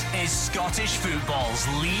 This is Scottish football's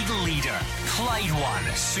league leader, Clyde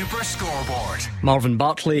One Super Scoreboard. Marvin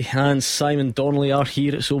Bartley and Simon Donnelly are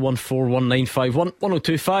here. It's 0141 951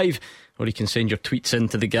 1025. Or you can send your tweets in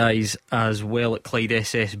to the guys as well at Clyde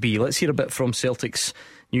SSB. Let's hear a bit from Celtic's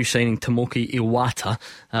new signing, Tomoki Iwata.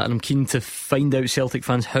 And I'm keen to find out, Celtic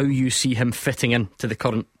fans, how you see him fitting in to the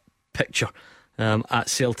current picture at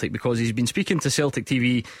Celtic, because he's been speaking to Celtic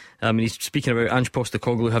TV and he's speaking about Ange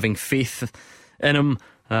Postecoglou having faith in him.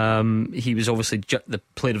 He was obviously the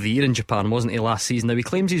player of the year in Japan, wasn't he, last season? Now he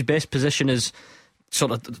claims his best position is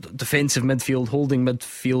sort of defensive midfield, holding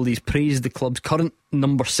midfield. He's praised the club's current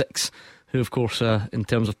number 6, who of course in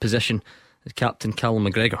terms of position is captain Callum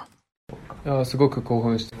McGregor.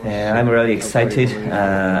 I'm really excited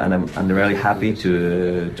and I'm really happy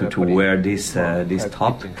to wear this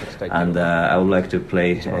top, and I would like to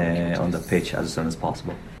play on the pitch as soon as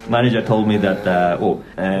possible. Manager told me that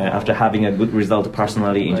after having a good result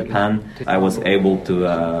personally in Japan, I was able to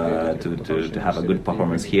have a good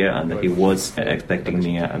performance here, and he was expecting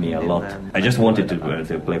me a lot. I just wanted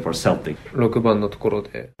to play for Celtic. 6番のところ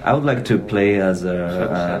で I would like to play as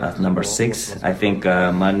number 6. I think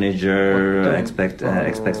manager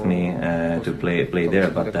expects me to play there,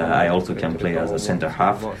 but I also can play as a centre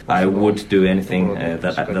half. I would do anything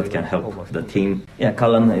that can help the team. Yeah,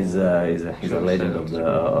 Callum is a legend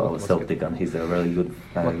of Celtic, and he's a really good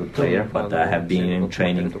player. But I have been in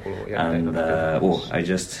training, and I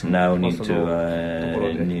just now need to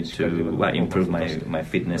improve my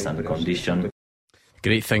fitness and condition.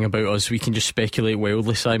 Great thing about us, we can just speculate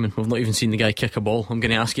wildly, Simon. We've not even seen the guy kick a ball. I'm going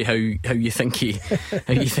to ask you how you think he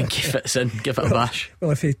fits in. Give it a bash. Well,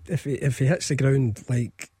 if he hits the ground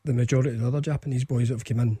like the majority of the other Japanese boys that have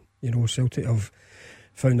come in, you know, Celtic have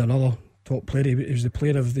found another top player. He was the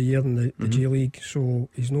player of the year in the J League, so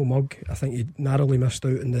he's no mug. I think he narrowly missed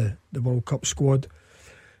out in the World Cup squad.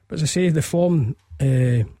 But as I say, the form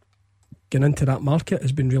getting into that market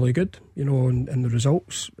has been really good, you know, and the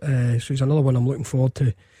results. So he's another one I'm looking forward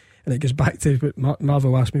to. And it goes back to what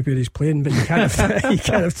Marvel asked me where he's playing, but you can't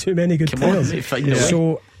have too many good players.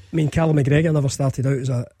 So, I mean, Callum McGregor never started out as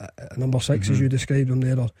a number 6, as you described him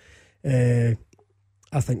there.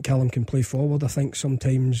 I think Callum can play forward. I think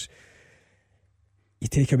sometimes you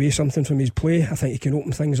take away something from his play. I think he can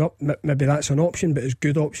open things up. Maybe that's an option, but it's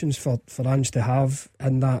good options for Ange to have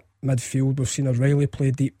in that midfield. We've seen O'Reilly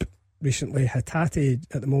play deep recently. Hatate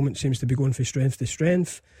at the moment seems to be going from strength to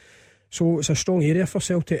strength, so it's a strong area for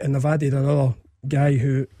Celtic, and they've added another guy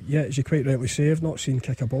who, as you quite rightly say, I've not seen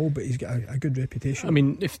kick a ball, but he's got a good reputation. I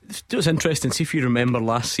mean, it was interesting. See if you remember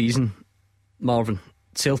last season, Marvin,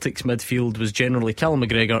 Celtic's midfield was generally Callum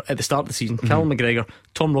McGregor at the start of the season. Callum McGregor,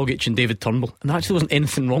 Tom Rogic and David Turnbull, and there actually wasn't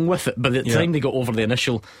anything wrong with it. But at the time they got over the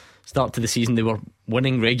initial start to the season, they were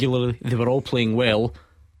winning regularly, they were all playing well.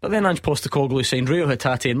 But then Ange Postecoglou signed Reo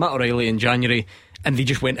Hatate and Matt O'Reilly in January, and they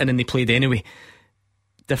just went in and they played anyway.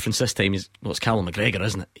 Difference this time is, it's Callum McGregor,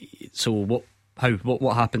 isn't it? So what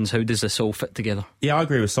happens? How does this all fit together? Yeah, I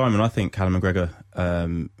agree with Simon. I think Callum McGregor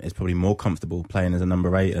is probably more comfortable playing as a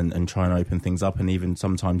number 8 and trying to open things up, and even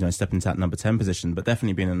sometimes step into that number 10 position, but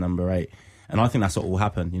definitely being a number 8. And I think that's what will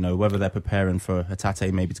happen. You know, whether they're preparing for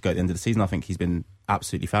Hatate maybe to go at the end of the season. I think he's been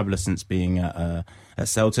absolutely fabulous since being at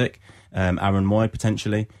Celtic. Aaron Moy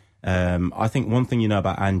potentially. I think one thing you know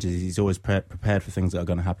about Ange is he's always prepared for things that are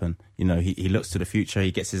going to happen. You know, he looks to the future.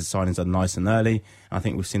 He gets his signings done nice and early. And I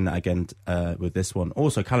think we've seen that again with this one.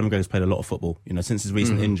 Also, Callum McGregor's played a lot of football. You know, since his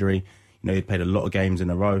recent injury, you know, he played a lot of games in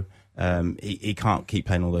a row. He can't keep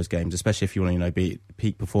playing all those games, especially if you want to, be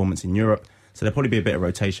peak performance in Europe. So there'll probably be a bit of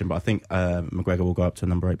rotation, but I think McGregor will go up to a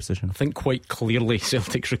number 8 position. I think quite clearly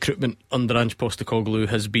Celtic's recruitment under Ange Postecoglou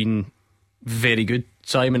has been very good,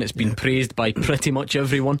 Simon. It's been praised by pretty much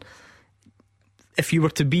everyone. If you were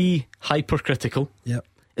to be hypercritical,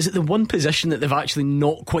 is it the one position that they've actually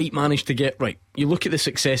not quite managed to get right? You look at the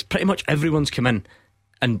success, pretty much everyone's come in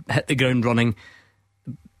and hit the ground running.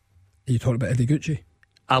 Are you talking about Ideguchi?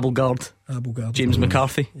 Abelgard, James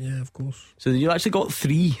McCarthy. Yeah, of course. So you actually got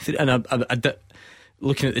three, and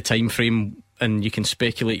looking at the time frame, and you can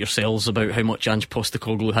speculate yourselves about how much Ange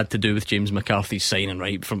Postecoglou had to do with James McCarthy's signing.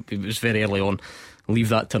 Right, it was very early on. Leave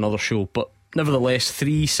that to another show. But nevertheless,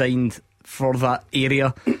 3 signed for that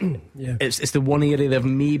area. It's the one area they've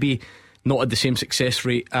maybe not had the same success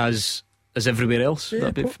rate as everywhere else.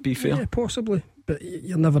 That'd be fair. Yeah, possibly. But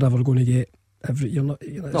you're never ever going to get. You're not,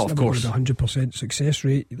 it's of course, 100% success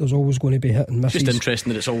rate. There's always going to be hit and misses. Just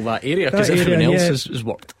interesting that it's all that area, because everyone else has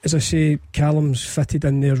worked. As I say, Callum's fitted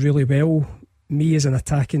in there really well. Me as an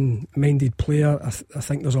attacking minded player, I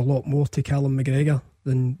think there's a lot more to Callum McGregor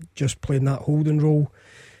than just playing that holding role.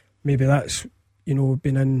 Maybe that's,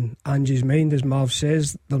 been in Ange's mind, as Marv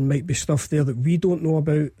says. There might be stuff there that we don't know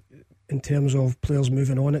about in terms of players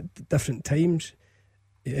moving on at different times.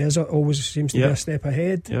 It always seems to be a step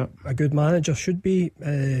ahead. A good manager should be.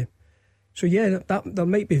 So that there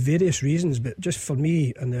might be various reasons, but just for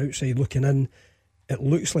me, on the outside looking in, it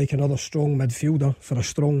looks like another strong midfielder for a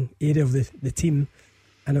strong area of the team,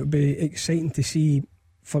 and it would be exciting to see,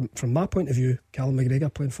 from my point of view, Callum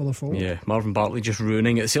McGregor playing further forward. Yeah, Marvin Bartley just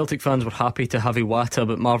ruining it. Celtic fans were happy to have Iwata,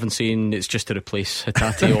 but Marvin saying it's just to replace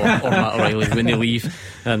Hatate or Matt O'Reilly when they leave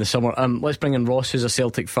in the summer. Let's bring in Ross, who's a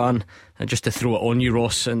Celtic fan, and just to throw it on you,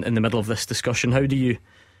 Ross, in the middle of this discussion, how do you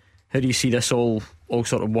see this all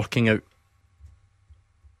sort of working out?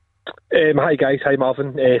 Hi guys, hi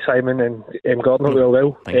Marvin, Simon and Gordon, hope you're all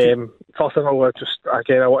well. First of all, I want to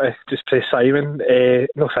just praise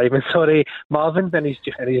Marvin and his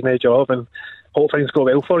new job, and hope things go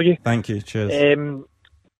well for you. Thank you. Cheers.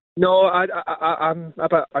 No, I'm a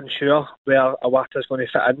bit unsure where Iwata's going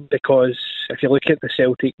to fit in, because if you look at the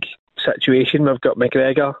Celtic situation, we've got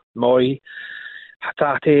McGregor, Moy,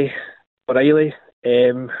 Hatate, O'Reilly.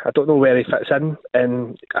 I don't know where he fits in,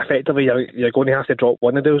 and effectively you're going to have to drop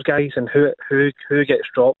one of those guys, and who gets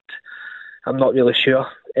dropped, I'm not really sure.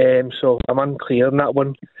 So I'm unclear on that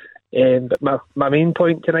one. But my main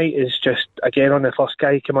point tonight is just, again, on the first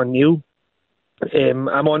guy, come on, Neil.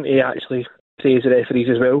 I'm on to actually praise the referees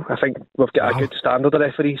as well. I think we've got a good standard of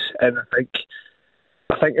referees, and I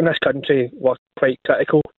think in this country we're quite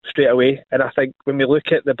critical straight away. And I think when we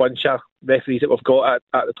look at the bunch of referees that we've got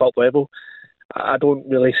at the top level, I don't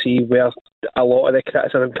really see where a lot of the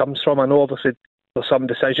criticism comes from. I know obviously there's some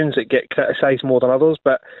decisions that get criticised more than others,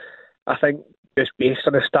 but I think just based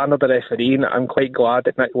on the standard of refereeing, I'm quite glad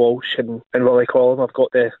that Nick Walsh and Willie Collum have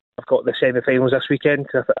got the semi-finals this weekend,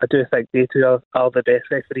 because I do think they two are the best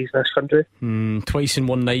referees in this country. Twice in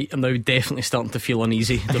one night. I'm now definitely starting to feel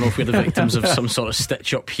uneasy. Don't know if we're the victims of some sort of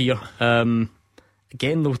stitch up here.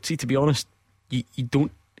 Again though, see, to be honest, you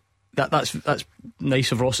don't. That's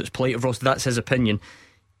nice of Ross. It's polite of Ross. That's his opinion.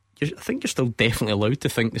 I think you're still definitely allowed to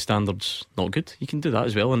think the standard's not good. You can do that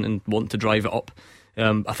as well and want to drive it up.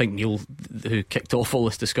 I think Neil, who kicked off all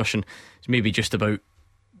this discussion, is maybe just about,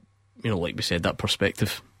 like we said, that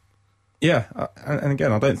perspective. Yeah, and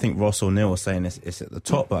again, I don't think Ross or Neil are saying it's at the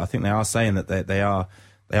top, but I think they are saying that they are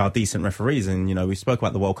decent referees. And we spoke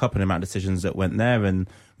about the World Cup and the amount of decisions that went there, and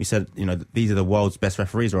we said these are the world's best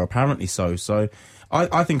referees, or apparently so. So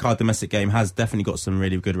I think our domestic game has definitely got some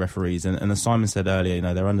really good referees, and as Simon said earlier,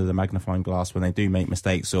 they're under the magnifying glass when they do make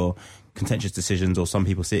mistakes or contentious decisions, or some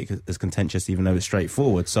people see it as contentious even though it's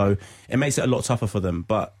straightforward. So it makes it a lot tougher for them.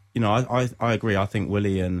 But I agree. I think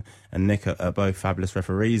Willie and Nick are both fabulous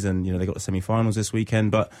referees, and they got the semi-finals this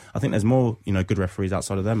weekend. But I think there's more good referees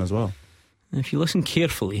outside of them as well. If you listen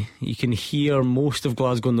carefully, you can hear most of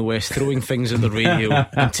Glasgow and the West throwing things at the radio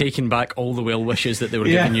and taking back all the well wishes that they were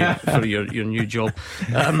giving you for your new job.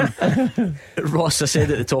 Ross, I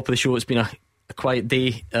said at the top of the show, it's been a quiet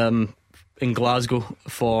day in Glasgow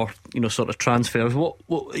for sort of transfers. What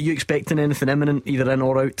are you expecting? Anything imminent, either in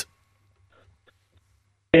or out?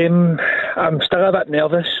 I'm still a bit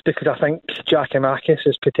nervous because I think Giakoumakis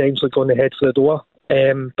is potentially going to head for the door,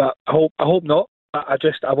 but I hope not.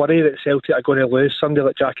 I worry that Celtic are going to lose somebody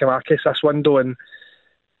like Giakoumakis this window, and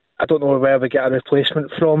I don't know where we get a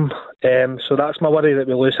replacement from. So that's my worry, that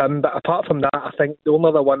we lose him. But apart from that, I think the only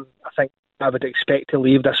other one I think I would expect to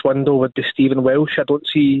leave this window would be Stephen Welsh. I don't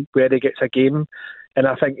see where he gets a game, and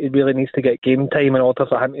I think he really needs to get game time in order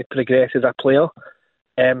for him to progress as a player.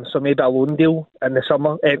 So maybe a loan deal in the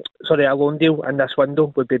summer. A loan deal in this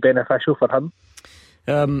window would be beneficial for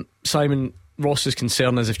him. Simon, Ross's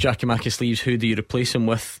concern is if Giakoumakis leaves, who do you replace him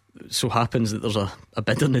with? So happens that there's a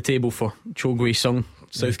bid on the table for Cho Gui-sung,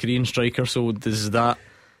 South Korean striker. So does that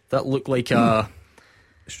look like a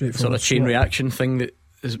sort of chain reaction thing that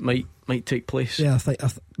might take place? Yeah, I think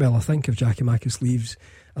if Giakoumakis leaves,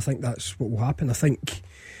 I think that's what will happen. I think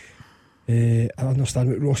I understand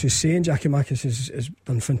what Ross is saying. Giakoumakis has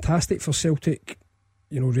done fantastic for Celtic.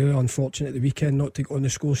 Really unfortunate at the weekend not to get on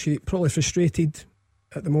the score sheet. Probably frustrated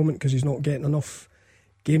at the moment because he's not getting enough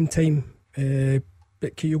game time,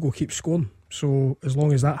 but Kyogo keeps scoring, so as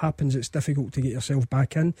long as that happens, it's difficult to get yourself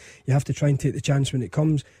back in. You have to try and take the chance when it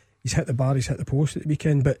comes. He's hit the bar, he's hit the post at the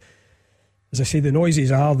weekend, but as I say, the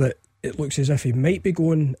noises are that it looks as if he might be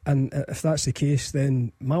going, and if that's the case,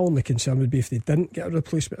 then my only concern would be if they didn't get a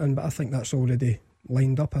replacement in, but I think that's already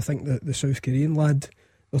lined up. I think that the South Korean lad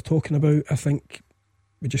they're talking about, I think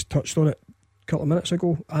we just touched on it a couple of minutes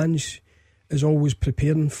ago, Ange is always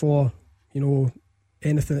preparing for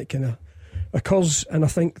anything that kind of occurs, and I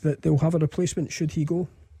think that they'll have a replacement should he go.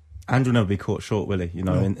 Andrew will never be caught short, will he?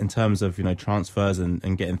 No. in terms of transfers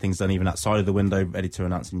and getting things done even outside of the window, ready to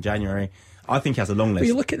announce in January. I think he has a long list. But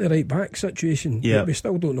you look at the right back situation. Yeah. We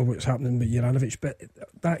still don't know what's happening with Juranovic, but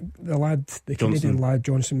the Canadian lad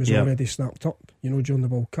Johnson was already snapped up, during the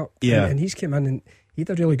World Cup. Yeah. And he's came in and he had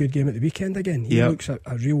a really good game at the weekend again. He looks a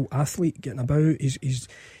real athlete getting about.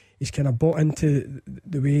 He's kind of bought into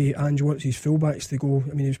the way Ange wants his fullbacks to go.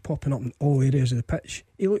 I mean, he's popping up in all areas of the pitch.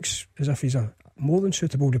 He looks as if he's a more than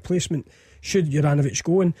suitable replacement should Juranovic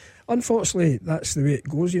go. And unfortunately, that's the way it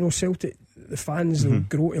goes. Celtic, the fans will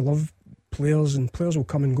grow to love players, and players will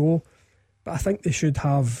come and go. But I think they should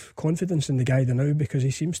have confidence in the guy now, because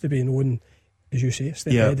he seems to be known, as you say,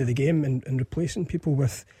 step ahead of the game, and replacing people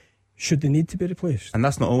with should they need to be replaced. And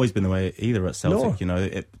that's not always been the way either at Celtic. No. You know,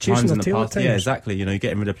 Chasing times in their the tail past, at yeah, times. exactly. You know, you're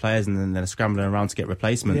getting rid of players and then they're scrambling around to get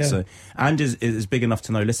replacements. Yeah. So Ange is big enough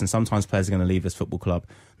to know. Listen, sometimes players are going to leave this football club.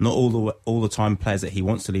 Not all the time players that he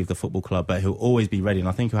wants to leave the football club, but he'll always be ready. And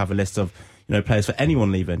I think he'll have a list of players for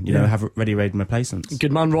anyone leaving. You know, have ready replacements.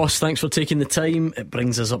 Good man, Ross. Thanks for taking the time. It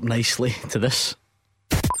brings us up nicely to this.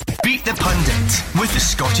 Beat the Pundit with the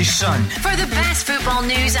Scottish Sun. For the best football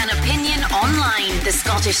news and opinion online,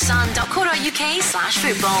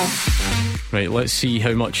 thescottishsun.co.uk/football. Right, let's see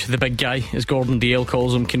how much the big guy, as Gordon Dale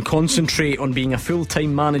calls him, can concentrate on being a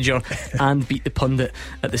full-time manager and beat the pundit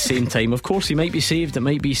at the same time. Of course, he might be saved. It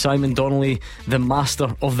might be Simon Donnelly, the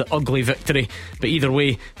master of the ugly victory. But either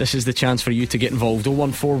way, this is the chance for you to get involved.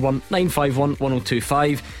 0141 951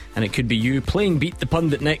 1025. And it could be you playing Beat the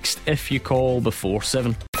Pundit next if you call before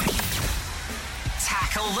 7.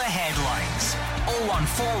 Tackle the headlines.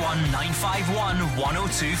 0141 951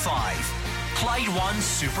 1025. Clyde One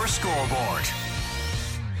Super Scoreboard.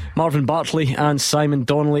 Marvin Bartley and Simon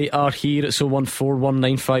Donnelly are here at 0141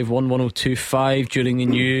 951 1025. During the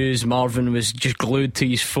news, Marvin was just glued to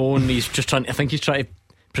his phone. He's trying to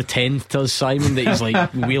pretend to us, Simon, that he's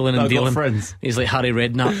like wheeling and dealing. Friends. He's like Harry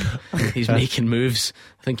Redknapp. He's making moves.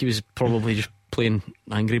 I think he was probably just playing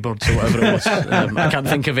Angry Birds or whatever it was. I can't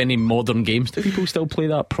think of any modern games. Do people still play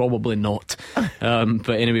that? Probably not. But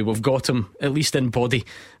anyway, we've got him at least in body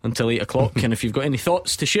until 8 o'clock. And if you've got any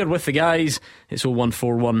thoughts to share with the guys, it's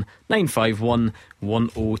 0141 951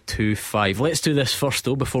 1025. Let's do this first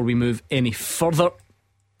though before we move any further.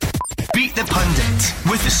 Beat the Pundit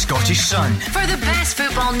with the Scottish Sun. For the best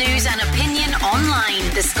football news and opinion online,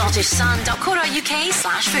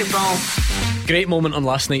 thescottishsun.co.uk/football. Great moment on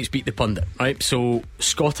last night's Beat the Pundit, right? So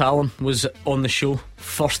Scott Allen was on the show,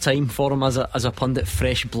 first time for him as a pundit,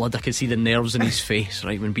 fresh blood. I could see the nerves in his face,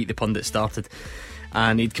 right, when Beat the Pundit started.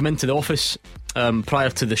 And he'd come into the office prior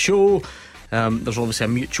to the show. There's obviously a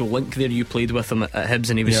mutual link there. You played with him at Hibs,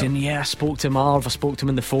 and he was saying, I spoke to Marv, I spoke to him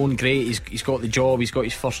on the phone. Great, he's got the job, he's got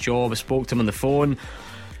his first job. I spoke to him on the phone.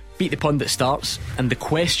 Beat the Pundit starts, and the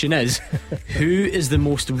question is, who is the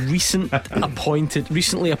most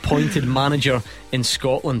recently appointed manager in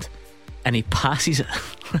Scotland? And he passes it.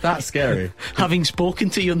 That's scary. Having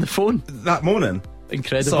spoken to you on the phone that morning.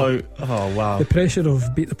 Incredible. So, oh wow, the pressure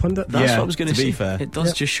of Beat the Pundit. That's what I was going to say. Be fair, it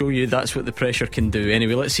does just show you that's what the pressure can do.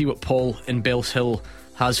 Anyway, let's see what Paul in Bells Hill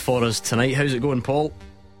has for us tonight. How's it going, Paul?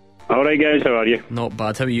 Alright guys, how are you? Not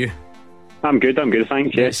bad, how are you? I'm good,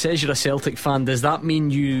 thanks. It says you're a Celtic fan. Does that mean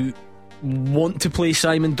you want to play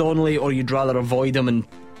Simon Donnelly, or you'd rather avoid him and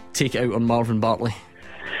take it out on Marvin Bartley?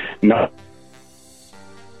 No,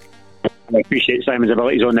 I appreciate Simon's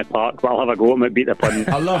abilities on the park, but I'll have a go at him at Beat the Pundit.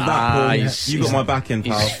 I love that, Paul. You got my back in,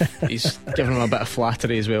 pal. He's giving him a bit of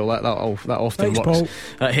flattery as well. That often Thanks, works.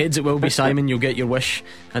 Heads, it will be Simon, you'll get your wish.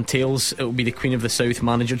 And tails, it will be the Queen of the South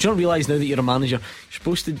manager. Do you not realise now that you're a manager, you're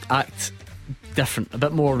supposed to act different, a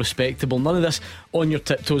bit more respectable? None of this on your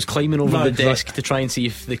tiptoes climbing over the desk to try and see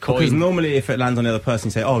if the coin. Because normally if it lands on the other person,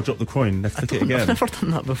 you say, oh, drop the coin, let's take it again. I've never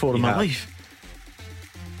done that before in my life.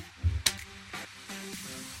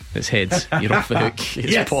 It's heads. You're off the hook.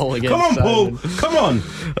 It's Paul again. Come on, Simon. Paul. Come on.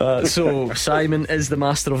 So Simon is the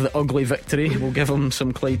master of the ugly victory. We'll give him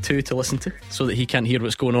some Clyde 2 to listen to so that he can't hear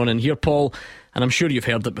what's going on in here, Paul. And I'm sure you've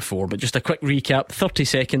heard it before, but just a quick recap. 30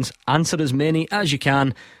 seconds. Answer as many as you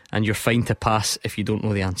can, and you're fine to pass if you don't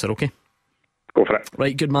know the answer, okay? Go for it.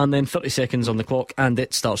 Right, good man then. 30 seconds on the clock, and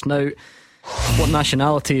it starts now. What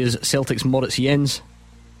nationality is Celtic's Moritz Jens?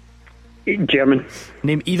 German.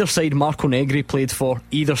 Name either side Marco Negri played for,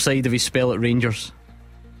 either side of his spell at Rangers.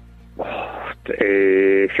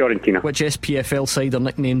 Fiorentina. Which SPFL side are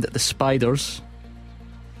nicknamed the Spiders?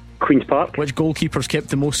 Queen's Park. Which goalkeepers kept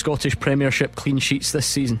the most Scottish Premiership clean sheets this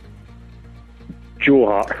season? Joe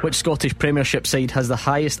Hart. Which Scottish Premiership side has the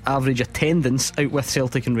highest average attendance out with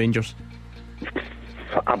Celtic and Rangers?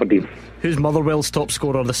 Aberdeen. Who's Motherwell's top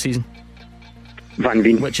scorer this season? Van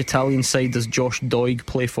Veen. Which Italian side does Josh Doig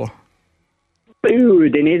play for?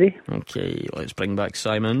 Udinese. Okay, let's bring back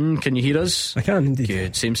Simon. Can you hear us? I can indeed.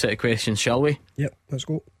 Good, same set of questions, shall we? Yep, let's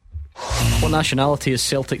go. What nationality is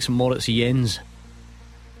Celtic's Moritz Jens?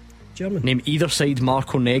 German. Name either side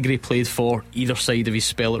Marco Negri played for, either side of his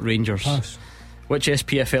spell at Rangers. Pass. Which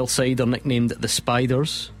SPFL side are nicknamed the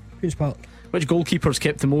Spiders? Queen's Park. Which goalkeepers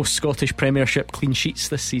kept the most Scottish Premiership clean sheets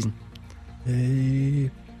this season?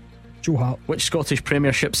 Joe Hart. Which Scottish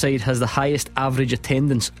Premiership side has the highest average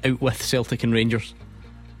attendance out with Celtic and Rangers?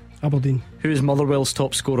 Aberdeen. Who is Motherwell's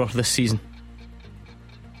top scorer this season?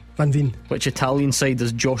 Van Veen. Which Italian side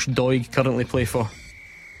does Josh Doig currently play for?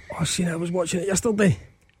 Oh, I seen it, I was watching it yesterday.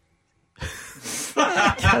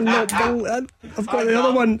 cannot believe. I've got the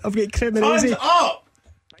other one. I've got Cremonese. Time's up!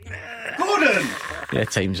 Gordon! Yeah,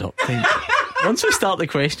 time's up. Once we start the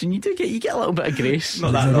question, you get a little bit of grace.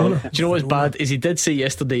 Not that long. Do you know what's bad? Is he did say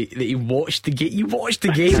yesterday that he watched the game. You watched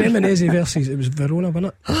the game. Cremonese versus, it was Verona,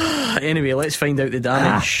 wasn't it? Anyway, let's find out the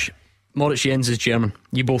damage. Moritz Jens is German.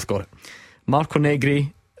 You both got it. Marco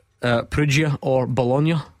Negri, Perugia or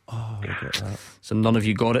Bologna? Oh, I got that. So none of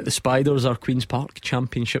you got it. The Spiders are Queen's Park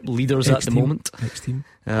Championship leaders at the moment. Next team.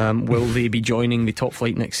 Will they be joining the top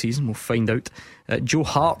flight next season? We'll find out. Joe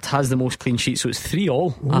Hart has the most clean sheets, so it's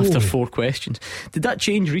 3-all after 4 questions. Did that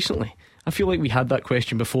change recently? I feel like we had that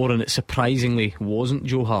question before and it surprisingly wasn't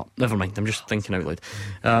Joe Hart. Never mind, I'm just thinking out loud.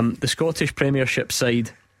 The Scottish Premiership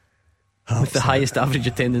side with the highest average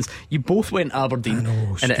attendance. You both went Aberdeen,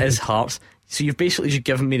 and it is Hearts. So you've basically just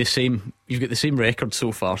given me the same. You've got the same record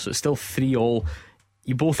so far, so it's still 3-all.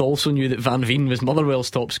 You both also knew that Van Veen was Motherwell's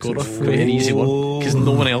top scorer. Quite an easy one, because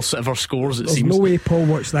no one else ever scores, it There's seems. no way Paul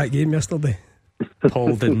watched that game yesterday.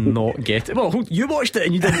 Paul did not get it. Well, you watched it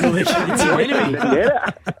and you didn't know the team anyway.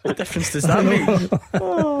 What difference does that make?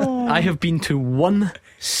 I have been to one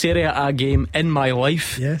Serie A game in my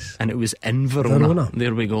life, yes, and it was in Verona.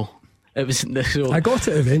 There we go. It was. So I got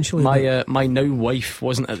it eventually. My now wife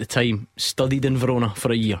wasn't at the time. Studied in Verona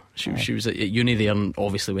for a year. She was at uni there and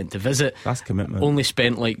obviously went to visit. That's commitment. Only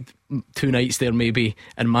spent like 2 nights there maybe,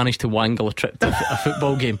 and managed to wangle a trip to a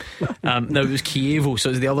football game. Now it was Chievo, so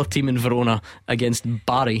it was the other team in Verona against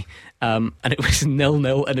Bari, and it was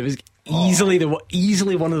 0-0, and it was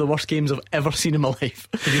easily one of the worst games I've ever seen in my life.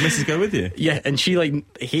 Did your missus go with you? Yeah, and she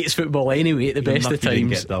like hates football anyway at the best of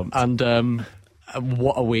times. And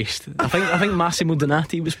what a waste. I think Massimo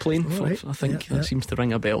Donati was playing for, right. I think that seems to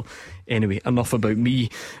ring a bell. Anyway, enough about me.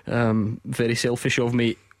 Very selfish of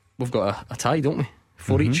me. We've got a tie, don't we?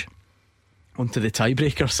 4 each. On to the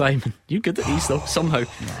tiebreaker, Simon. You're good at these though, somehow.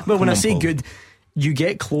 Well, when I say good, you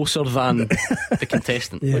get closer than the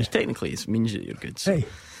contestant, which technically means that you're good, so. Hey,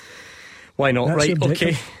 why not? Right,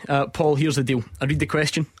 okay. Paul, here's the deal. I read the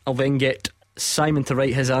question, I'll then get Simon to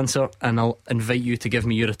write his answer, and I'll invite you to give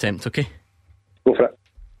me your attempt, okay? Go for it.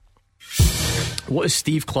 What is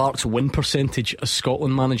Steve Clarke's win percentage as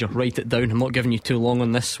Scotland manager? Write it down. I'm not giving you too long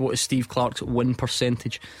on this. What is Steve Clarke's win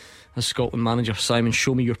percentage as Scotland manager? Simon,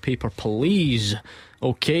 show me your paper, please.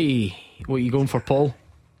 Okay, what are you going for, Paul?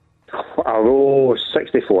 I'll go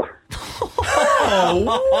 64. Oh,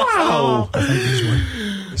 wow.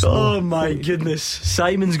 Oh my goodness.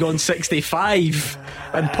 Simon's gone 65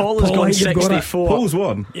 and Paul has gone 64. Paul's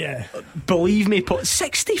won. Yeah. Believe me,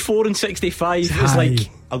 64 and 65 is like,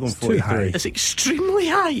 I'll go 43. It's extremely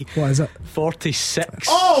high. What is it? 46.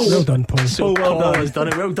 Oh, well done, Paul. So Paul has done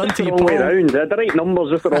it. Well done to you, Paul. Paul. Way round. The right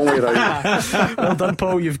numbers, just the wrong way round. Well done,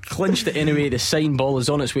 Paul. You've clinched it anyway. The sign ball is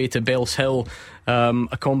on its way to Bells Hill.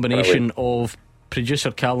 A combination of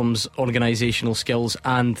producer Callum's organisational skills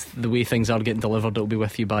and the way things are getting delivered. It'll be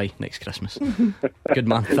with you by next Christmas. Good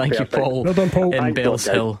man. Thank you, Paul. Well done, Paul. In Bells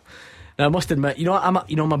Hill. Now, I must admit, I'm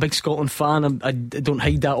a big Scotland fan. I don't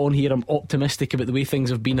hide that on here. I'm optimistic about the way things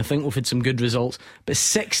have been. I think we've had some good results. But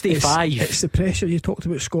 65. It's the pressure. You talked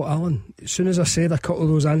about Scott Allen. As soon as I said a couple of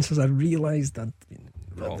those answers, I realised I'd been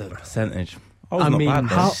wrong. The percentage. I mean,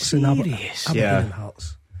 Hearts and Aberdeen and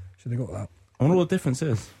Hearts. Should have got that. I wonder what the difference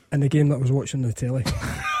is. In the game that was watching the telly.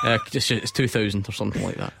 It's 2000 or something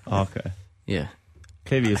like that. Oh, okay. Yeah.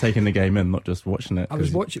 Clearly you're taking the game in, not just watching it. I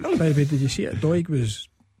was watching it. By the way, did you see it? Doig was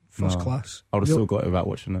first class. I would have still got it without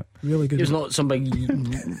watching it. Really good. It was not some big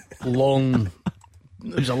long.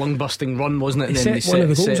 It was a lung busting run, wasn't it? And then they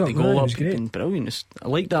set the goal up. Brilliant. I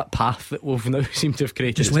like that path that we've now seemed to have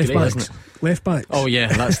created. Just left backs. Left backs. Oh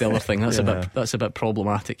yeah, that's the other thing. That's a bit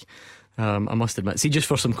problematic. I must admit. See, just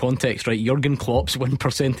for some context, right? Jurgen Klopp's win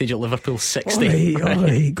percentage at Liverpool 60. All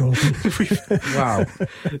right, Gordon. Wow.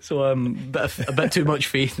 So a bit too much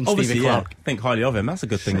faith in Stevie Clarke. Think highly of him. That's a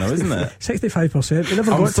good thing, though, isn't it? 65%. We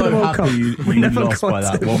never got to the World Cup. We never lost by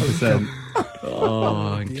that 1%.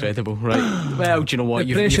 Oh, incredible! Right. Well, do you know what?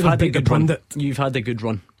 You've had a good run. You've had a good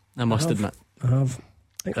run. I must admit. I have.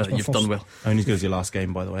 You've done well. Only as good as your last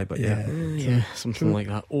game, by the way. But yeah, something like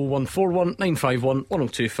that. 0141951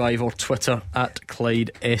 1025 or Twitter at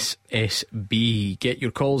Clyde SSB. Get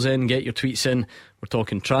your calls in, get your tweets in. We're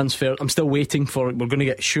talking transfer. I'm still waiting for. We're going to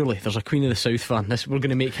get. Surely there's a Queen of the South fan. We're going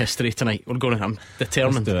to make history tonight. I'm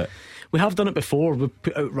determined. Let's do it. We have done it before. We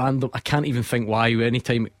put out random. I can't even think why.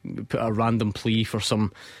 Anytime we put a random plea for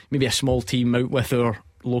maybe a small team out with our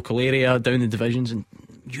local area down the divisions, and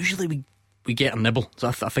usually we get a nibble. So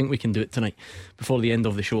I think we can do it tonight before the end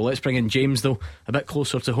of the show. Let's bring in James, though, a bit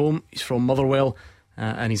closer to home. He's from Motherwell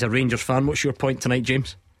and he's a Rangers fan. What's your point tonight,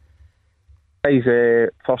 James? Guys,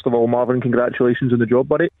 first of all, Marvin, congratulations on the job,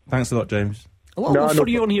 buddy. Thanks a lot, James. A lot of love for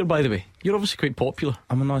you on here, by the way. You're obviously quite popular.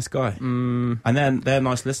 I'm a nice guy. And then they're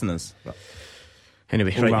nice listeners.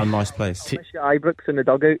 Anyway, all round nice place. Miss your Ibrox in the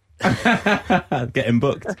dugout. Getting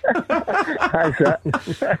booked. That's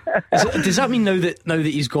it. Does that mean now that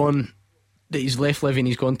he's gone, that he's left Livy and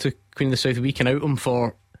he's gone to Queen of the South, we can out him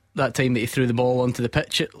for that time that he threw the ball onto the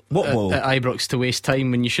pitch at Ibrox to waste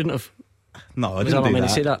time when you shouldn't have? No, I was didn't that do meant that.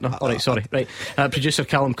 to say that? No. All right, sorry. Right, producer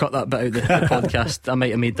Callum, cut that bit out of the podcast. I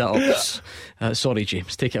might have made that up. Sorry,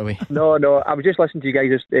 James. Take it away. No. I was just listening to you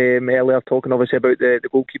guys earlier talking, obviously, about the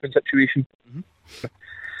goalkeeping situation. Mm-hmm.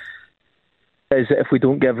 Is that if we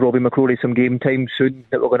don't give Robbie McCrorie some game time soon,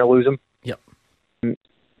 that we're going to lose him? Yep.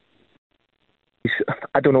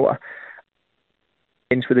 I don't know.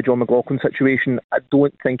 With the John McLaughlin situation, I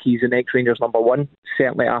don't think he's the next Rangers number one.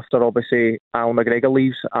 Certainly after obviously Alan McGregor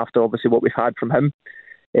leaves, after obviously what we've had from him.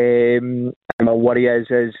 And my worry is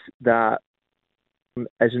that he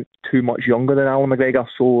isn't too much younger than Alan McGregor,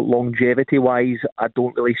 so longevity wise, I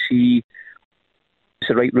don't really see it's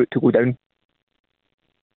the right route to go down.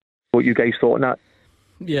 What you guys thought on that?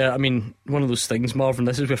 Yeah, I mean, one of those things, Marvin,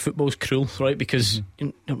 this is where football's cruel, right? Because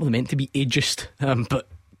you're not really meant to be ageist, but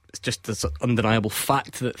it's just this undeniable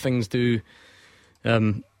fact that things do,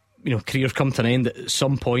 careers come to an end at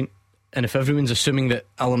some point. And if everyone's assuming that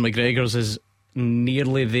Alan McGregor's is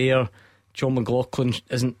nearly there, John McLaughlin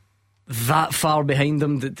isn't that far behind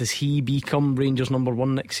him, does he become Rangers number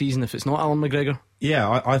one next season if it's not Alan McGregor?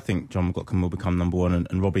 Yeah, I think John McLaughlin will become number one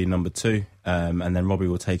and Robbie number two, and then Robbie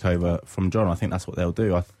will take over from John. I think that's what they'll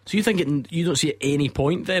do. So you think you don't see at any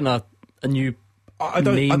point then a new I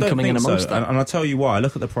don't coming think in amongst so. that? And I'll tell you why. I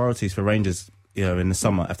look at the priorities for Rangers, in the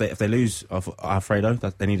summer. If they lose Alfredo,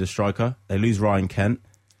 they need a striker. They lose Ryan Kent.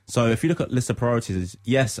 So if you look at list of priorities,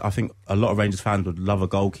 yes, I think a lot of Rangers fans would love a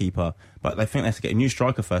goalkeeper, but they think they have to get a new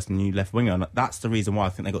striker first and a new left winger. And that's the reason why I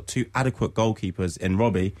think they got two adequate goalkeepers in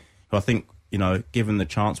Robbie, who I think, given the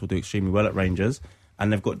chance, will do extremely well at Rangers.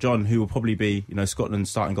 And they've got John, who will probably be,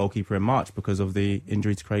 Scotland's starting goalkeeper in March because of the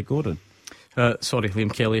injury to Craig Gordon. Sorry,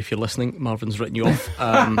 Liam Kelly, if you're listening, Marvin's written you off,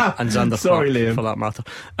 and Xander sorry, Clark, Liam, for that matter.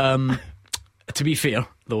 To be fair,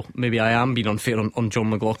 though, maybe I am being unfair on John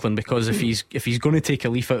McLaughlin, because if he's going to take a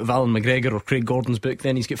leaf out of Alan McGregor or Craig Gordon's book,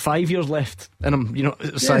 then he's got 5 years left in him.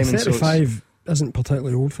 Simon. 35 isn't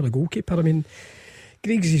particularly old for a goalkeeper. I mean,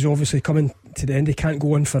 Griggs is obviously coming to the end. He can't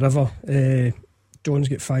go on forever. John's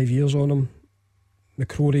got 5 years on him.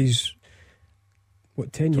 McCrorie's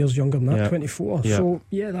 10 years younger than that, yeah. 24. Yeah. So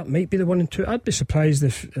yeah, that might be the 1 and 2. I'd be surprised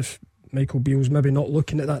if Michael Beale's maybe not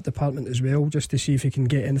looking at that department as well, just to see if he can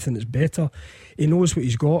get anything that's better. He knows what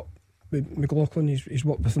he's got with McLaughlin. He's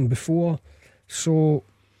worked with him before, so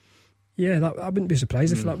yeah, I wouldn't be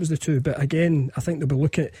surprised if that was the two. But again, I think they'll be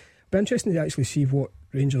looking at. It'll be interesting to actually see what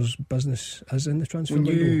Rangers' business is in the transfer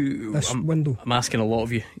window. I'm asking a lot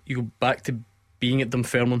of you. You go back to being at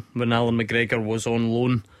Dunfermline when Alan McGregor was on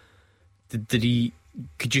loan. Did he?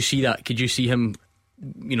 Could you see that? Could you see him?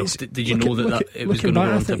 Did you know that it was going to go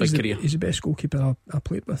on to a big career? He's the best goalkeeper I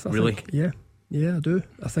played with. I really? think. Yeah, I do.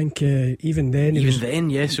 I think even then.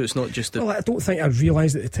 So it's not just. Well, I don't think I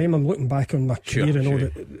realised at the time. I'm looking back on my career and all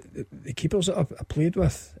the keepers that I played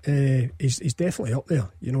with. He's definitely up there.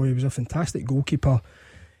 He was a fantastic goalkeeper,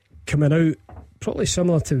 coming out probably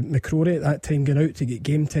similar to McCrorie at that time, going out to get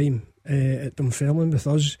game time at Dunfermline with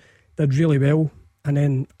us. Did really well. And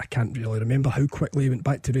then I can't really remember how quickly he went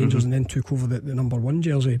back to Rangers and then took over the number one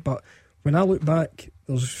jersey. But when I look back,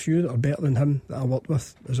 there's a few that are better than him that I worked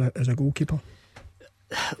with as a goalkeeper.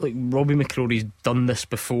 Like Robbie McCrorie's done this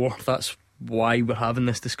before. That's why we're having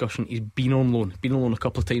this discussion. He's been on loan a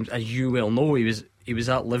couple of times, as you well know. He was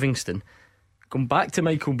at Livingston. Going back to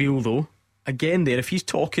Michael Beale though, again there, if he's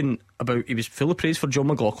talking about, he was full of praise for John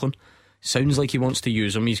McLaughlin, sounds like he wants to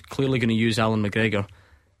use him. He's clearly going to use Alan McGregor.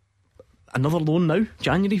 Another loan now,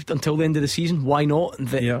 January until the end of the season. Why not?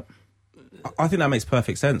 Yeah, I think that makes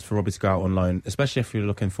perfect sense for Robbie to go out on loan, especially if you're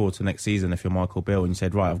looking forward to next season. If you're Michael Beale and you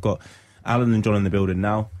said, right, I've got Alan and John in the building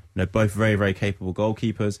now, both very, very capable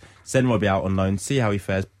goalkeepers. Send Robbie out on loan, see how he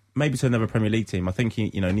fares, maybe to another Premier League team. I think he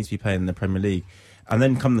needs to be playing in the Premier League. And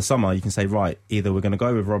then come the summer, you can say, right, either we're going to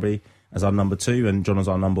go with Robbie as our number 2 and John as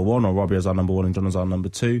our number 1, or Robbie as our number 1 and John as our number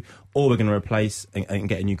 2, or we're going to replace and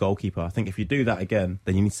get a new goalkeeper. I think if you do that again,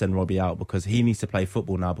 then you need to send Robbie out, because he needs to play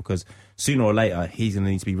football now, because sooner or later he's going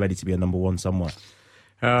to need to be ready to be a number 1 somewhere.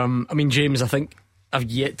 James, I think I've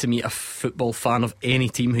yet to meet a football fan of any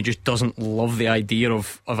team who just doesn't love the idea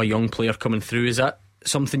of a young player coming through. Is that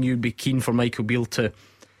something you'd be keen for Michael Beale to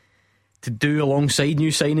do alongside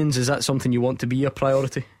new signings? Is that something you want to be a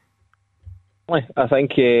priority? I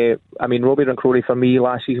think, Robbie Roncrori for me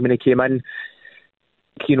last season when he came in,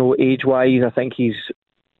 age-wise, I think he's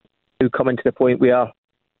now coming to the point where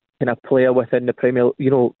a player within the Premier,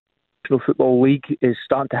 Football League is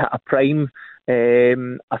starting to hit a prime.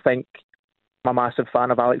 I think I'm a massive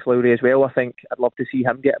fan of Alex Lowry as well. I think I'd love to see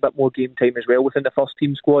him get a bit more game time as well within the first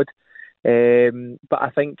team squad. But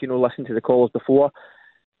I think, listening to the callers before,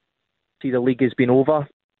 see the league has been over,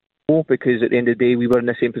 because at the end of the day we were in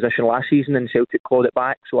the same position last season and Celtic clawed it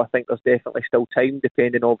back. So I think there's definitely still time,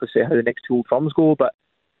 depending obviously how the next 2 Old Firms go. But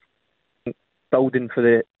building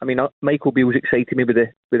for Michael Beale's excited me with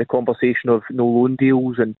the conversation of no loan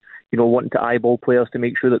deals and wanting to eyeball players to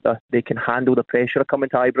make sure that they can handle the pressure of coming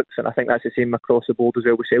to Ibrox, and I think that's the same across the board as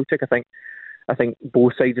well with Celtic. I think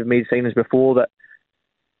both sides have made signings before that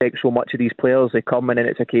take so much of these players. They come in and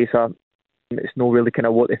it's a case of it's not really kind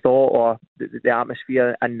of what they thought, or the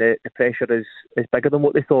atmosphere and the pressure is bigger than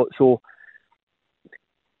what they thought. So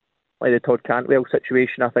like the Todd Cantwell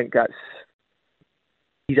situation, I think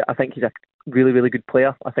he's a really, really good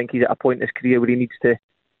player. I think he's at a point in his career where he needs to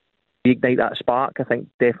reignite that spark. I think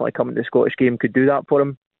definitely coming to the Scottish game could do that for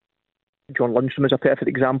him. John Lundstram is a perfect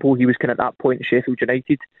example. He was kind of at that point in Sheffield United.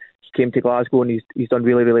 He came to Glasgow and he's done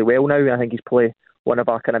really, really well now. I think he's probably one of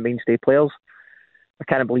our kind of mainstay players. I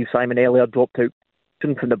can't believe Simon Elliott dropped out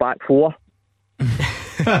from the back four.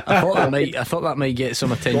 I thought that might get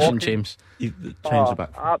some attention, James. You changed the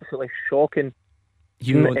back four. Absolutely shocking.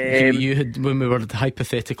 You had, when we were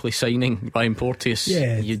hypothetically signing Ryan Porteous,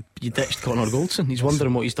 you ditched Connor Goldson. He's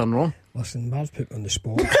wondering what he's done wrong. Listen, Marv put me on the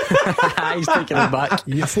spot. He's taking it back.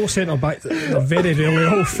 You get 4 centre back, they're very rarely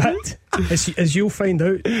all fit, as you'll find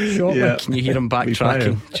out shortly. Yeah. Can you hear him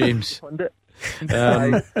backtracking, James?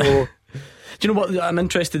 Do you know what? I'm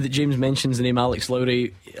interested that James mentions the name Alex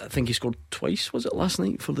Lowry. I think he scored twice, was it last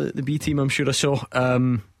night, for the B team? I'm sure I saw.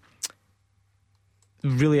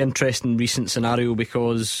 Really interesting recent scenario,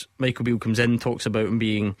 because Michael Beale comes in, talks about him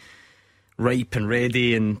being ripe and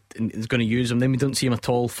ready and is going to use him. Then we don't see him at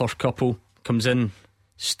all. First couple comes in,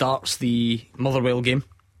 starts the Motherwell game.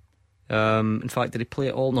 In fact, did he play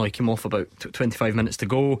it all? No, he came off about 25 minutes to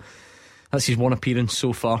go. That's his one appearance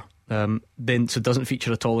so far. Then so doesn't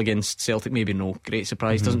feature at all against Celtic. Maybe no great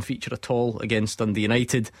surprise. Doesn't feature at all against Dundee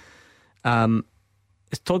United.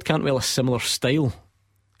 Is Todd Cantwell a similar style?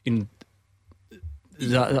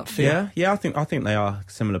 Is that fair? Yeah. I think they are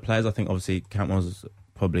similar players. I think obviously Cantwell's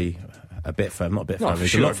probably a bit further, not a bit further,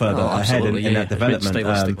 he's a lot further ahead in that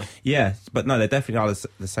development. But no, they definitely are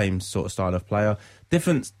the same sort of style of player.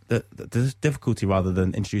 The difficulty rather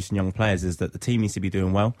than introducing young players is that the team needs to be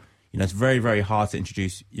doing well. It's very, very hard to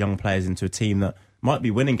introduce young players into a team that might be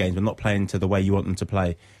winning games but not playing to the way you want them to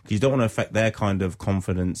play, because you don't want to affect their kind of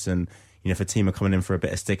confidence. And if a team are coming in for a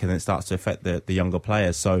bit of stick and then it starts to affect the younger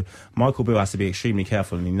players. So Michael Beale has to be extremely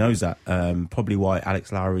careful, and he knows that. Probably why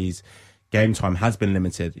Alex Lowry's game time has been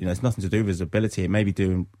limited. It's nothing to do with his ability. It may be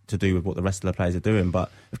to do with what the rest of the players are doing. But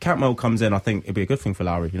if Cantwell comes in, I think it'd be a good thing for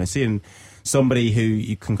Lowry. Seeing somebody who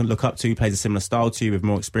you can look up to, plays a similar style to you with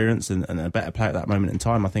more experience and a better player at that moment in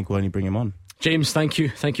time, I think will only bring him on. James, thank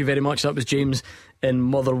you very much. That was James in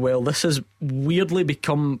Motherwell. This has weirdly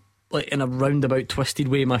become, like, in a roundabout twisted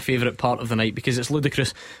way, my favourite part of the night, because it's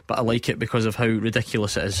ludicrous, but I like it because of how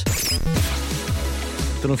ridiculous it is.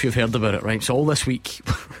 Don't know if you've heard about it, right? So all this week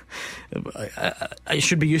I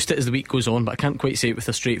should be used to it as the week goes on, but I can't quite say it with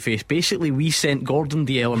a straight face. Basically, we sent Gordon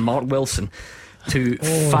Dalziel and Mark Wilson to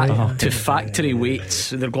Factory Weights,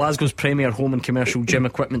 they're Glasgow's premier home and commercial gym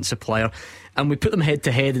equipment supplier, and we put them head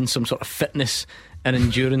to head in some sort of fitness and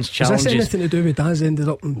endurance challenges. Has this anything to do with Daz ended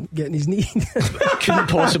up getting his knee? Couldn't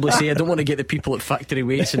possibly say. I don't want to get the people at Factory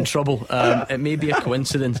Weights in trouble. It may be a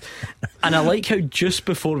coincidence. And I like how just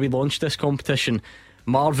before we launched this competition,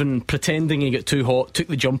 Marvin, pretending he got too hot, took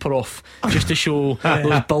the jumper off just to show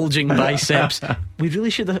those bulging biceps. We really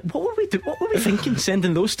should have. What were we thinking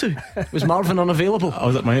sending those to? Was Marvin unavailable? I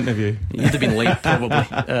was at my interview. You'd have been late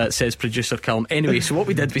probably, says producer Callum. Anyway, so what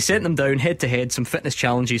we did, we sent them down head to head, some fitness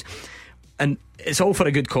challenges, and it's all for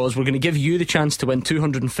a good cause. We're going to give you the chance to win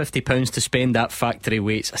 £250 to spend at Factory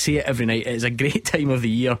Weights. I say it every night, it is a great time of the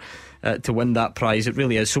year to win that prize. It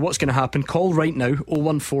really is. So what's going to happen? Call right now,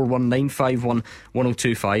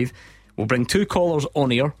 01419511025. We'll bring 2 callers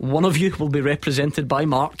on air. One of you will be represented by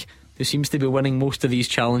Mark, who seems to be winning most of these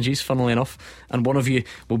challenges, funnily enough, and one of you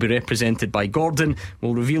will be represented by Gordon.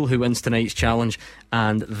 We'll reveal who wins tonight's challenge,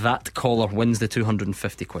 and that caller wins the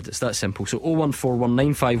 £250. It's that simple. So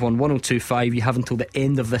 01419511025. You have until the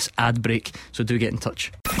end of this ad break, so do get in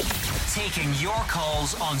touch. Taking your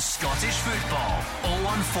calls on Scottish football.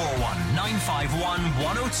 0141 951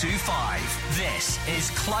 1025. This is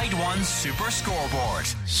Clyde One Super Scoreboard.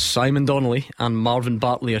 Simon Donnelly and Marvin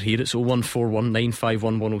Bartley are here. It's 0141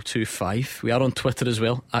 951 1025. We are on Twitter as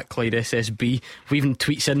well, at Clyde SSB. We even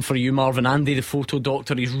tweets in for you, Marvin. Andy, the photo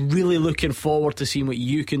doctor, he's really looking forward to seeing what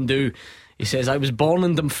you can do. He says, I was born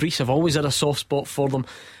in Dumfries, I've always had a soft spot for them,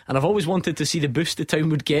 and I've always wanted to see the boost the town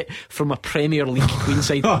would get from a Premier League Queen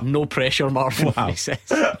side. No pressure, Marvin. Wow. He says.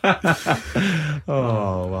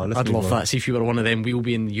 Oh, well, I'd love that. See if you were one of them. We'll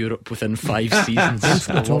be in Europe within 5 seasons. Aim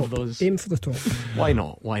for the I love top. those. Aim for the top. Why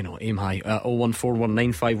not? Aim high. 0141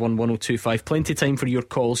 951 1025. Plenty of time for your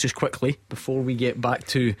calls. Just quickly before we get back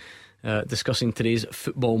to discussing today's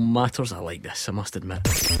football matters. I like this, I must admit.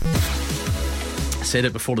 I said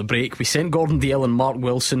it before the break. We sent Gordon Dalziel and Mark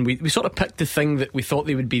Wilson. We sort of picked the thing that we thought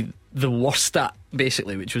they would be the worst at,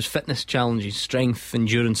 basically, which was fitness challenges, strength,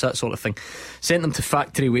 endurance, that sort of thing. Sent them to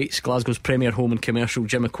Factory Weights, Glasgow's premier home and commercial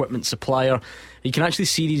gym equipment supplier. You can actually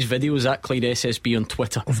see these videos at Clyde SSB on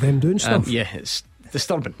Twitter of them doing stuff. Yeah, it's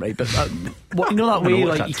disturbing, right? But what, you know that way,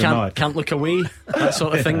 like you can't look away, that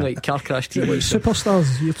sort of thing, like car crash TV.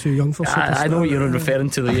 Superstars, you're too young for superstars. I know what you're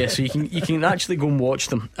referring to, though. Yeah, so you can actually go and watch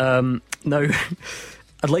them. Now,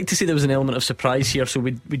 I'd like to say there was an element of surprise here. So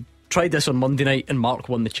we tried this on Monday night, and Mark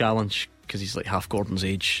won the challenge because he's like half Gordon's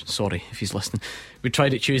age. Sorry if he's listening. We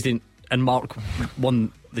tried it Tuesday, and Mark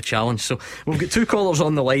won the challenge. So we've got two callers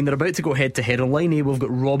on the line. They're about to go head to head. On line A, we've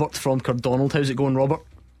got Robert from Cardonald. How's it going, Robert?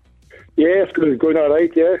 Yeah, it's going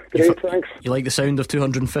alright, yeah. Great, thanks. You like the sound of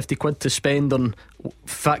 250 quid to spend on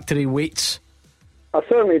Factory Weights? I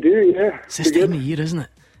certainly do, yeah. It's this time of year, isn't it?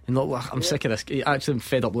 And look, I'm sick of this. Actually, I'm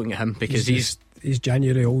fed up looking at him because he's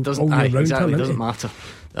January all year round. Exactly, doesn't matter.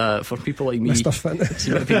 For people like me, Mr. Fitness,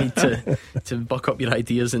 you maybe need to buck up your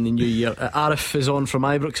ideas in the new year. Arif is on from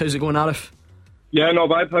Ibrox. How's it going, Arif? Yeah, not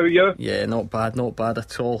bad. How are you? Yeah, not bad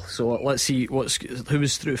at all. So let's see who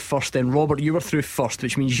was through first then. Robert, you were through first,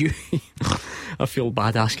 which means you I feel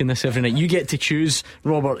bad asking this every night. You get to choose,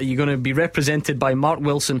 Robert. Are you going to be represented by Mark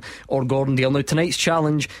Wilson or Gordon Dalziel? Now tonight's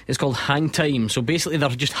challenge is called Hang Time. So basically they're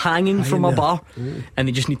just hanging from a bar. Ooh. And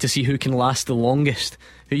they just need to see who can last the longest.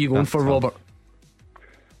 Who are you going for, tough. Robert?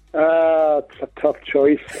 It's a tough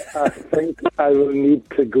choice. I think I will need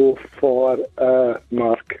to go for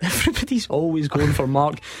Mark. Everybody's always going for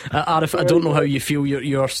Mark. Arif, I don't know how you feel.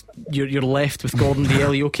 You're left with Gordon Dalziel.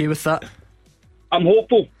 Are you okay with that? I'm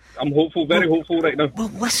hopeful. Very hopeful right now.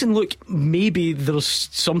 Well, listen, look, maybe there's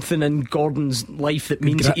something in Gordon's life that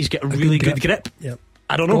means that he's got a really good grip. Yep.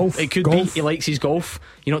 I don't know. It could be he likes his golf.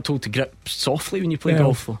 You're not told to grip softly when you play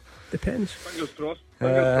golf, though. Depends. Fingers crossed.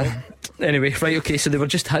 Anyway, right, okay. So they were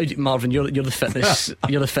just Marvin. You're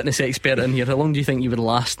the fitness expert in here. How long do you think you would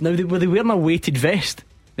last? Now, were they wearing a weighted vest?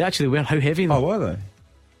 They actually were. How heavy? Oh, were they?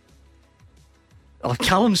 Oh,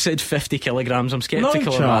 Callum said 50 kilograms. I'm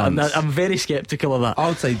sceptical of that. I'm very sceptical of that. I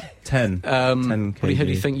would say 10. 10 kg. How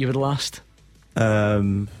do you think you would last? I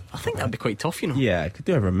think that'd be quite tough, you know. Yeah, it could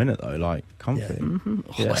do over a minute though, like comfy. Yeah.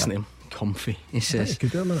 Mm-hmm. Listen to him, comfy. He says.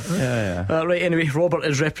 Could do a minute. Yeah. Right. Anyway, Robert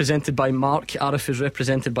is represented by Mark. Arif is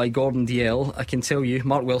represented by Gordon Dalziel. I can tell you,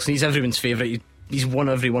 Mark Wilson. He's everyone's favourite. He's won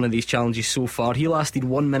every one of these challenges so far. He lasted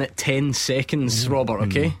 1 minute 10 seconds. Robert,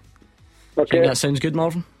 okay. Okay. Think that sounds good,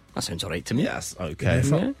 Marvin? That sounds alright to me. Yes, okay.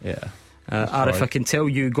 Yeah. Arif, I can tell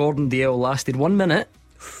you, Gordon Dalziel lasted 1 minute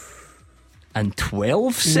and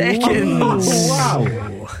 12 seconds.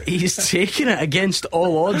 Wow. He's taking it against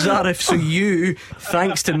all odds, Arif. So you,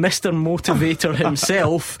 thanks to Mr. Motivator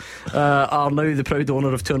himself, are now the proud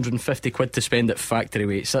owner of 250 quid to spend at Factory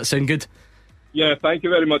Weights. That sound good? Yeah, thank you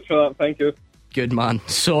very much for that. Thank you. Good man.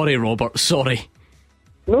 Sorry, Robert, sorry.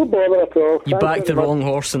 No bother at all. You backed the wrong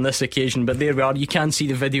horse on this occasion, but there we are. You can see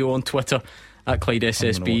the video on Twitter at Clyde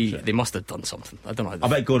SSB. They must have done something. I don't know. I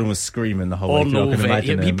bet Gordon was screaming the whole way. No vest.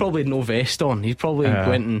 He probably had no vest on. He probably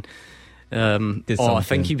went and I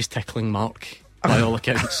think he was tickling Mark by all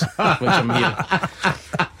accounts, which I'm hearing.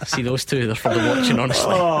 See those two, they're for the watching,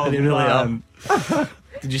 honestly. They really are.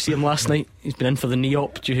 Did you see him last night? He's been in for the knee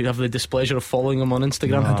op. Do you have the displeasure of following him on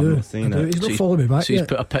Instagram? No, I do. He's not following me back yet. He's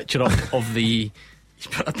put a picture up of the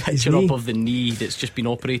knee that's just been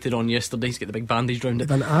operated on yesterday. He's got the big bandage round it.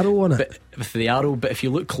 With an arrow on it. With the arrow, but if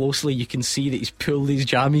you look closely, you can see that he's pulled his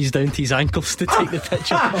jammies down to his ankles to take the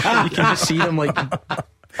picture. You can just see them like at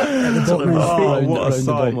the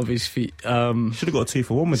bottom of his feet. Should have got a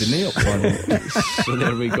 2-for-1 with the knee up one. So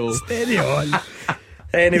there we go. Steady on.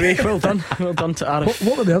 Anyway, well done to Arif.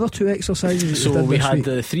 What were the other two exercises? So we had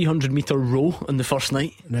the 300 metre row on the first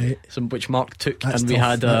night, right? Which Mark took, That's and we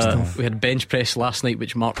tough. had bench press last night,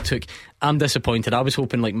 which Mark took. I'm disappointed. I was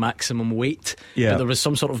hoping like maximum weight, but there was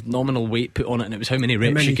some sort of nominal weight put on it, and it was how many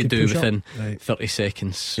reps you could do within 30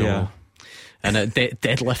 seconds. So. And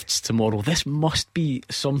deadlifts tomorrow. This must be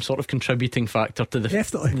some sort of contributing factor to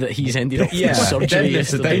that he's ended up with surgery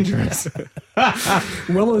yesterday. Dangerous.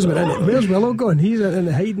 Willow's been in it. Where's Willow gone? He's in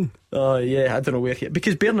the hiding. I don't know where he.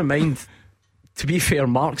 Because bearing in mind, to be fair,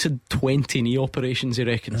 Mark's had 20 knee operations, he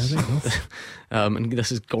reckons. And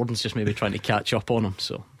this is Gordon's just maybe trying to catch up on him.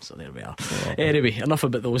 So there we are. Anyway, enough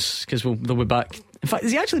about those, because they'll be back. In fact,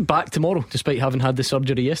 is he actually back tomorrow, despite having had the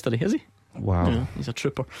surgery yesterday? Is he? Wow. Yeah, he's a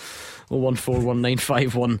trooper.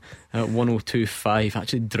 01419511025.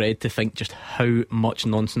 Actually dread to think just how much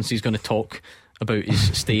nonsense he's going to talk about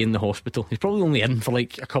his stay in the hospital. He's probably only in for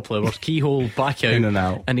like a couple of hours, keyhole, back out, in and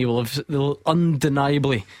out, and there'll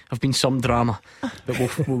undeniably have been some drama,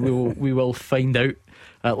 but we will find out.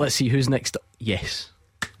 Let's see who's next. Yes,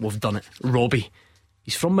 we've done it. Robbie.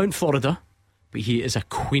 He's from Mount Florida, but he is a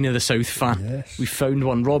Queen of the South fan. Yes. We found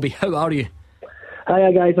one. Robbie, how are you?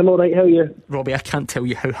 Hiya guys, I'm alright, how are you? Robbie, I can't tell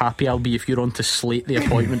you how happy I'll be if you're on to slate the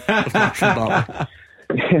appointment of Marshall Bartley.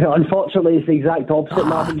 Unfortunately, it's the exact opposite,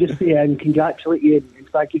 Marvin. Just to congratulate you and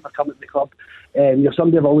thank you for coming to the club. You're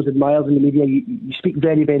somebody I've always admired in the media. You speak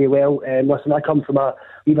very, very well. Listen, I come from a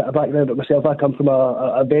wee bit of background about myself. I come from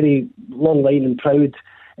a very long line and proud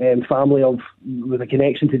family with a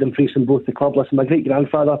connection to Dumfries and both the club. Listen, my great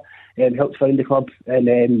grandfather helped found the club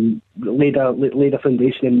and laid a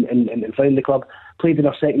foundation and found the club. Played in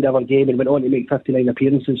our second ever game and went on to make 59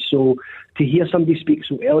 appearances. So to hear somebody speak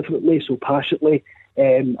so eloquently, so passionately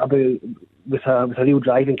about with a real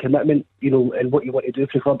drive and commitment, and what you want to do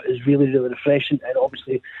for the club is really, really refreshing. And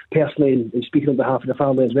obviously, personally, and speaking on behalf of the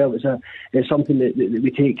family as well, it's something that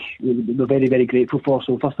we're very, very grateful for.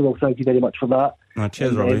 So first of all, thank you very much for that.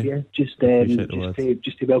 Cheers, Robbie. Just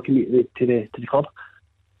to welcome you to the club.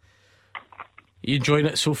 You enjoying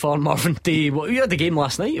it so far, Marvin? You had the game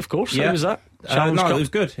last night, of course. Yeah. How was that? It was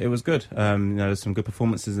good. It was good. There's some good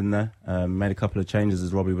performances in there. Made a couple of changes,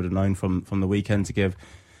 as Robbie would have known from the weekend, to give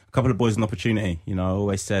a couple of boys an opportunity. I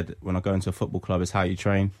always said when I go into a football club, it's how you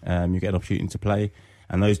train. You get an opportunity to play,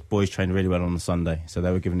 and those boys trained really well on the Sunday, so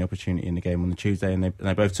they were given the opportunity in the game on the Tuesday, and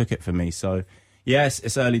they both took it for me. So yes,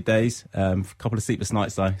 it's early days. A couple of sleepless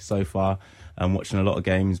nights though so far. I'm watching a lot of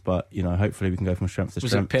games, but hopefully we can go from strength to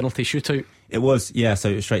strength. Was it penalty shootout? It was, yeah. So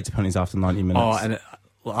it was straight to penalties after 90 minutes. Oh, and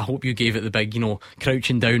I hope you gave it the big,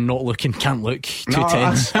 crouching down, not looking, can't look,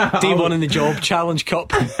 210s. Day one in the job, Challenge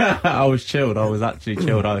Cup. I was chilled. I was actually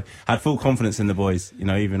chilled. I had full confidence in the boys.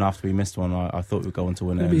 Even after we missed one, I thought we'd go on to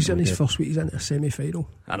win it. Maybe he's in his first week, he's into a semi-final.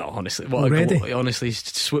 I know, honestly. Honestly, he's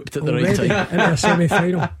swooped at the right time. Into a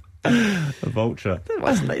semi-final. A vulture.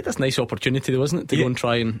 That's a nice opportunity though, wasn't it? To go and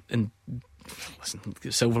try and listen,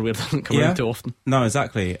 silverware doesn't come around too often. No,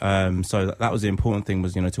 exactly. So that was the important thing,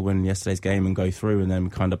 was to win yesterday's game and go through, and then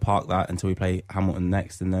kind of park that until we play Hamilton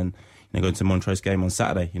next, and then go into Montrose game on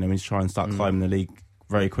Saturday. We need to try and start climbing the league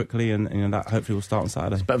very quickly, and that hopefully will start on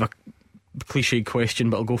Saturday. It's a bit of a cliched question,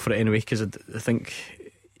 but I'll go for it anyway, because I think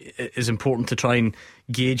it is important to try and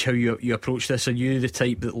gauge how you approach this. Are you the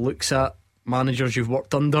type that looks at managers you've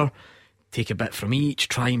worked under, take a bit from each,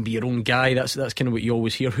 try and be your own guy? That's kind of what you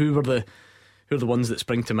always hear. Who are the ones that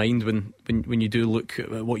spring to mind when you do look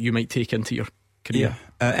at what you might take into your career?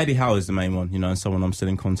 Yeah, Eddie Howe is the main one, and someone I'm still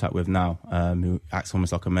in contact with now, who acts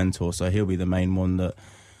almost like a mentor. So he'll be the main one that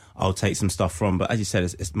I'll take some stuff from. But as you said,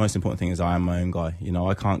 it's the most important thing is I am my own guy.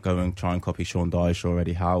 I can't go and try and copy Sean Dyche or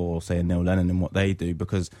Eddie Howe or say Neil Lennon in what they do,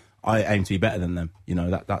 because I aim to be better than them.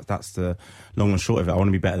 That's the long and short of it. I want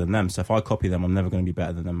to be better than them. So if I copy them, I'm never going to be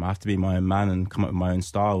better than them. I have to be my own man and come up with my own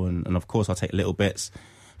style. And of course, I'll take little bits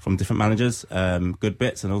from different managers, good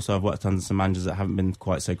bits, and also I've worked under some managers that haven't been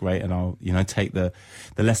quite so great, and I'll take the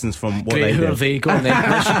lessons from what they do. Who are they? Go on then.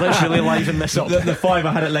 Let's really liven this up. The five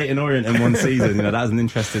I had at Leyton Orient in one season, that was an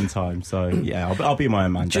interesting time. So yeah, I'll be my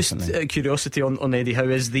own man. Just definitely. Curiosity on Eddie Howe,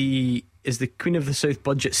 is the Queen of the South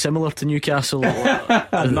budget similar to Newcastle?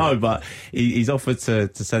 No, but he's offered to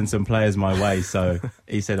send some players my way. So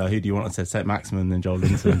he said, who do you want? I said, St Maximin and Joel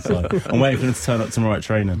Linton. So I'm waiting for him to turn up tomorrow at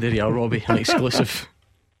training. There you are, Robbie, an exclusive.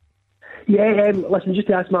 Yeah, listen, just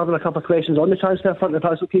to ask Marvin a couple of questions on the transfer front, if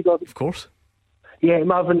that's okay, Gordon. Of course. Yeah,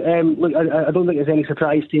 Marvin, look, I don't think there's any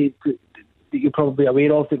surprise that you're probably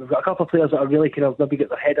aware of. That we've got a couple of players that are really kind of maybe get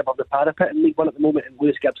their head above the parapet in League One at the moment, in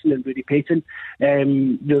Lewis Gibson and Rudy Payton.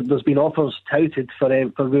 There's been offers touted for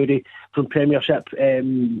Rudy from Premiership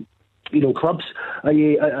clubs. Are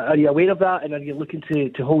you aware of that, and are you looking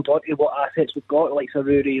to hold on to what assets we've got, like Sir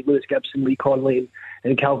Rory, Lewis Gibson, Lee Conley,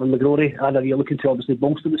 and Calvin McGrory? And are you looking to obviously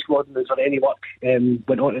bolster the squad? And is there any work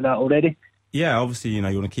went on to that already? Yeah, obviously, you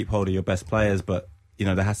want to keep hold of your best players, but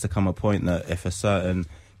there has to come a point that if a certain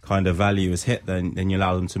kind of value is hit, then you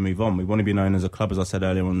allow them to move on. We want to be known as a club, as I said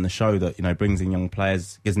earlier on the show, that brings in young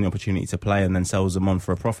players, gives them the opportunity to play, and then sells them on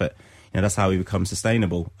for a profit. That's how we become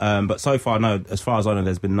sustainable. But so far, no, as far as I know,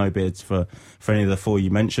 there's been no bids for any of the 4 you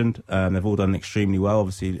mentioned. They've all done extremely well.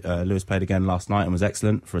 Obviously, Lewis played again last night and was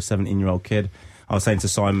excellent for a 17-year-old kid. I was saying to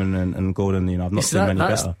Simon and Gordon, I've not seen many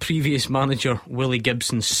that's better. Previous manager Willie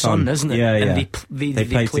Gibson's son, isn't it? Yeah, yeah. And they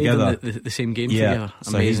played together in the same game yeah, together.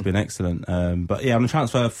 So he's been excellent. But yeah, on the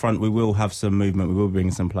transfer front, we will have some movement. We will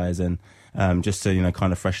bring some players in. Just to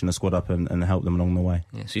kind of freshen the squad up and help them along the way.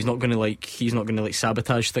 Yeah, so he's not going to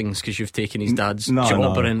sabotage things because you've taken his dad's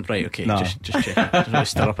job in. Right, okay, just check. Just want to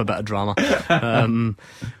stir up a bit of drama.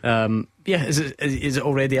 Yeah, is it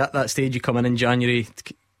already at that stage? You come in January.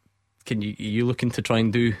 Are you looking to try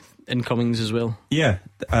and do incomings as well? Yeah,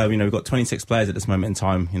 we've got 26 players at this moment in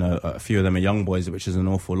time. A few of them are young boys, which is an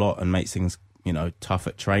awful lot and makes things tough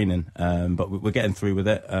at training, but we're getting through with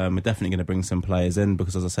it. We're definitely going to bring some players in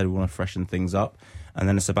because, as I said, we want to freshen things up, and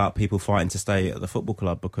then it's about people fighting to stay at the football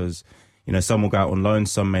club because some will go out on loan,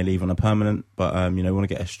 some may leave on a permanent, but we want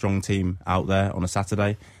to get a strong team out there on a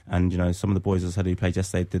Saturday, and some of the boys, as I said, who played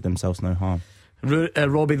yesterday did themselves no harm.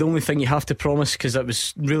 Robbie, the only thing you have to promise, because that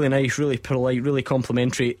was really nice, really polite, really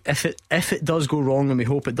complimentary, if it does go wrong, and we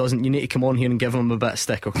hope it doesn't, you need to come on here and give him a bit of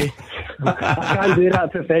stick, okay? I can't do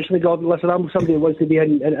that professionally, Gordon. Listen, I'm somebody who wants to be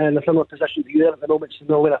in a similar position to you at the moment.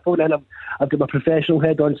 So when I phone in, I've got my professional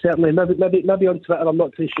head on. Certainly, maybe on Twitter, I'm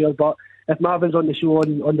not too sure, but if Marvin's on the show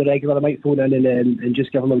on the regular, I might phone in and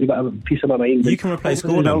just give him a wee bit of a piece of my mind. You can replace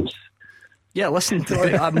Gordon. Yeah, listen,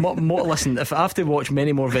 listen, if I have to watch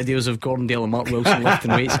many more videos of Gordon Dale and Mark Wilson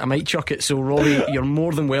lifting weights, I might chuck it. So Robbie, you're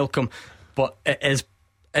more than welcome, but it is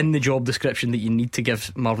in the job description that you need to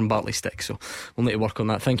give Marvin Bartley stick, so we'll need to work on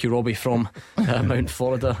that. Thank you, Robbie from Mount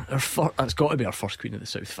Florida. It's got to be our first Queen of the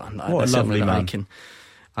South fan. What a lovely man.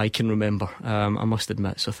 I can remember, I must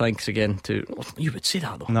admit. So thanks again to. You would say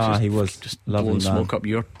that though. No, he was just lovely blowing smoke up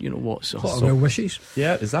your, what. So well wishes.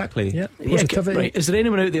 Yeah, exactly. Yeah, right. Is there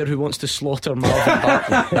anyone out there who wants to slaughter Marvin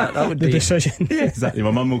Bartley? That would the be decision. Yeah, exactly.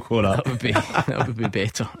 My mum will call up. That would be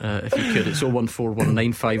better if you could. It's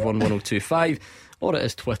 01419511025, or it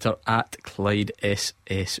is Twitter at Clyde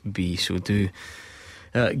SSB. So do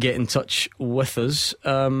get in touch with us.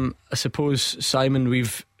 I suppose, Simon,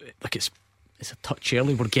 it's a touch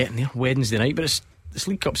early. We're getting there Wednesday night, but it's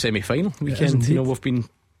League Cup semi-final weekend. We've been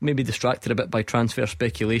maybe distracted a bit by transfer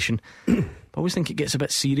speculation. But I always think it gets a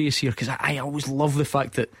bit serious here because I always love the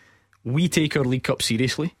fact that we take our League Cup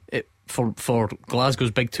seriously. For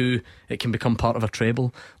Glasgow's Big Two, it can become part of a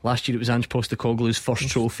treble. Last year it was Ange Postecoglou's first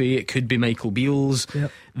trophy. It could be Michael Beale's.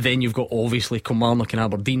 Yep. Then you've got obviously Kilmarnock and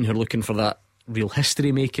Aberdeen who are looking for that real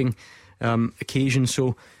history making occasion.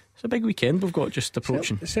 So it's a big weekend we've got just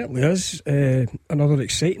approaching. It certainly is. Another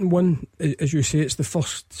exciting one. As you say, it's the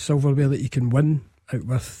first silverware that you can win out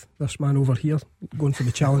with this man over here going for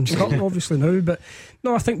the Challenge Cup obviously now, but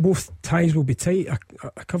no, I think both ties will be tight. I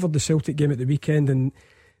covered the Celtic game at the weekend and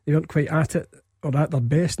they weren't quite at it or at their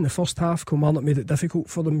best in the first half. Kilmarnock made it difficult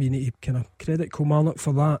for them. You need to kind of credit Kilmarnock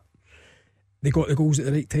for that. They got the goals at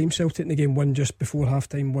the right time. Celtic in the game, one just before half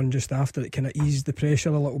time, one just after. It kind of eased the pressure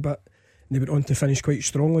a little bit. They went on to finish quite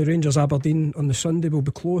strongly. Rangers Aberdeen on the Sunday will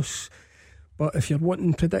be close, but if you're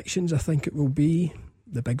wanting predictions, I think it will be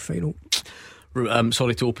the big final.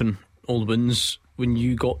 Sorry to open old wounds. When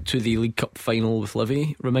you got to the League Cup final with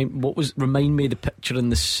Livy, remind me the picture in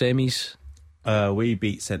the semis. We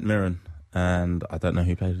beat St Mirren, and I don't know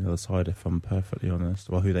who played on the other side, if I'm perfectly honest.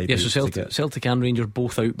 Well, who they beat. So Celtic and Rangers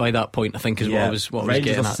both out by that point, I think, is what I was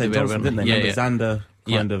getting at. Didn't they? Xander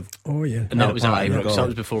kind of. Oh yeah, and that was at Ibrox. That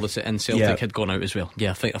was before Celtic had gone out as well.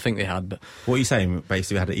 Yeah, I think they had. But what are you saying?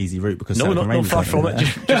 Basically, we had an easy route because no, far from it.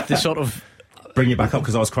 Just the sort of. Bring you back up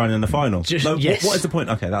because I was crying in the final. Yes. What is the point?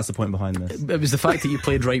 Okay, that's the point behind this. It was the fact that you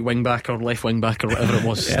played right wing back or left wing back or whatever it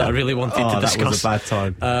was that I really wanted to discuss. That was a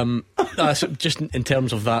bad time. So just in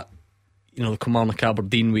terms of that, the Kilmarnock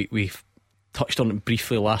Aberdeen, we've touched on it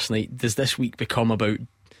briefly last night. Does this week become about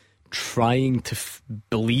trying to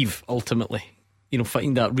believe ultimately?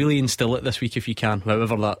 Fighting that, really instill it this week if you can,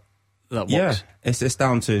 however that works. Yeah, it's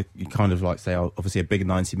down to kind of like say obviously a big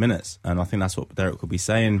 90 minutes, and I think that's what Derek could be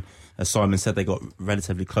saying. As Simon said, they got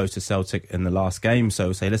relatively close to Celtic in the last game,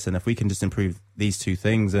 so say listen, if we can just improve these two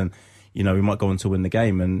things, and you know, we might go on to win the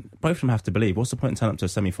game. And both of them have to believe. What's the point in turning up to a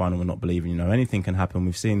semi-final and not believing? You know, anything can happen.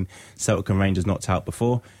 We've seen Celtic and Rangers knocked out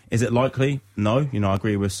before. Is it likely? No. You know, I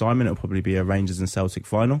agree with Simon. It'll probably be a Rangers and Celtic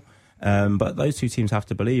final. But those two teams have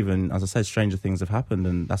to believe, and as I said, stranger things have happened,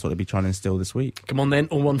 and that's what they'll be trying to instill this week. Come on then,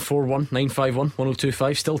 0141 951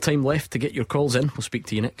 1025. Still time left to get your calls in. We'll speak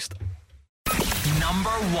to you next. Number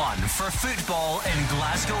one for football in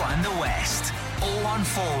Glasgow and the West.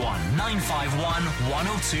 0141 951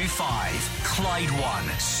 1025. Clyde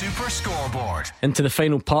One Super Scoreboard. Into the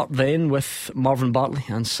final part then with Marvin Bartley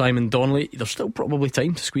and Simon Donnelly. There's still probably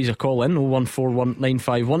time to squeeze a call in. 0141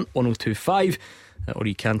 951 1025. Or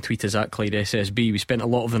you can tweet us at Clyde SSB. We spent a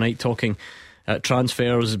lot of the night talking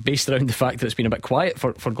transfers based around the fact that it's been a bit quiet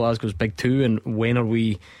for Glasgow's Big Two, and when are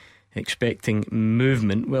we expecting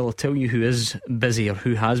movement? Well, I'll tell you who is busy, or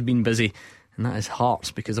who has been busy, and that is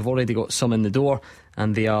Hearts, because they've already got some in the door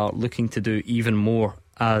and they are looking to do even more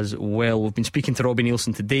as well. We've been speaking to Robbie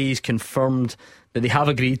Neilson today. He's confirmed that they have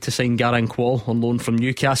agreed to sign Garang Kwol on loan from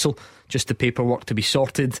Newcastle, just the paperwork to be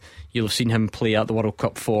sorted. You'll have seen him play at the World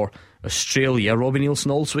Cup for Australia. Robbie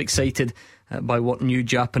Neilson also excited by what new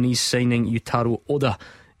Japanese signing Yutaro Oda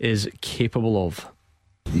is capable of.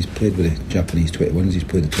 He's played with the Japanese 21s, he's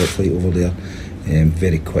played the top flight over there.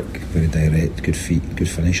 Very quick, very direct, good feet, good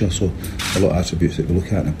finisher, so a lot of attributes that we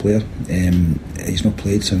look at in a player. He's not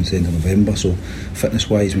played since the end of November, so fitness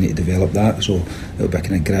wise we need to develop that, so it'll be a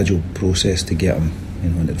kind of gradual process to get him, you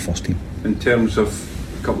know, into the first team. In terms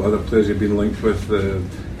of a couple of other players you've been linked with,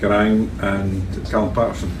 Garang and Callum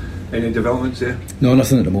Patterson, any developments there? No,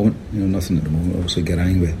 nothing at the moment. Nothing at the moment. Obviously,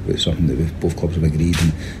 Garang with something that both clubs have agreed,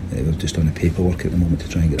 and we're just on the paperwork at the moment to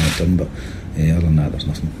try and get that done. But other than that, there's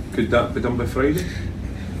nothing. Could that be done by Friday?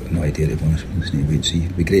 No idea, to be honest. We just need to wait and see.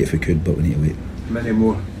 It'd be great if we could, but we need to wait. How many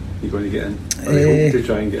more are you going to get in? Or hope to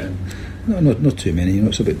try and get in? No, not too many.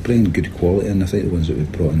 It's about bringing good quality, and I think the ones that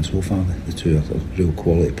we've brought in so far, the two are real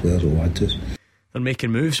quality players that will add to us. They're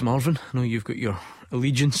making moves, Marvin. I know you've got your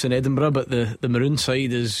allegiance in Edinburgh, but the Maroon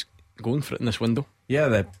side is going for it in this window. Yeah,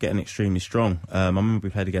 they're getting extremely strong. I remember we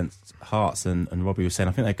played against Hearts, and Robbie was saying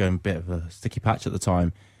I think they're going a bit of a sticky patch at the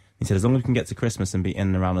time. He said as long as we can get to Christmas and be in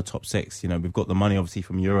and around the top six, we've got the money obviously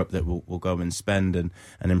from Europe that we'll go and spend and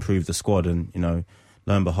improve the squad, and lo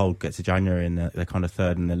and behold, get to January and they're kind of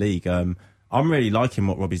third in the league. I'm really liking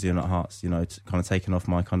what Robbie's doing at Hearts, kind of taking off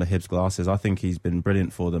my kind of Hibs glasses. I think he's been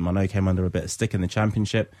brilliant for them. I know he came under a bit of stick in the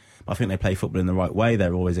Championship, but I think they play football in the right way.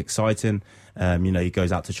 They're always exciting. He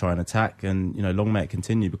goes out to try and attack, and long may it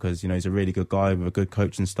continue, because he's a really good guy with a good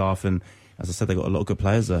coaching staff, and as I said, they've got a lot of good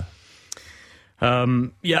players there.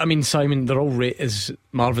 Simon, they're all as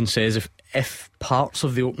Marvin says, if parts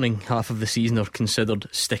of the opening half of the season are considered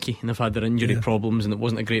sticky and they've had their injury problems and it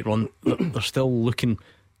wasn't a great run, they're still looking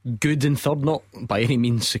good in third, not by any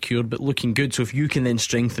means secured, but looking good. So if you can then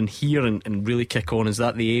strengthen here and really kick on, is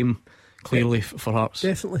that the aim clearly for Hearts?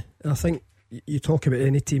 Definitely. I think you talk about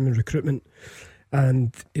any team in recruitment,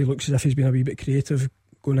 and he looks as if he's been a wee bit creative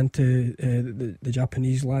going into the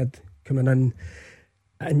Japanese lad coming in.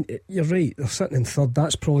 And you're right, they're sitting in third.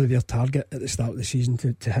 That's probably their target at the start of the season,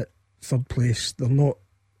 to hit third place. They're not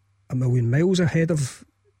a million miles ahead of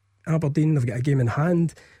Aberdeen. They've got a game in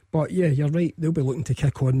hand. But yeah, you're right, they'll be looking to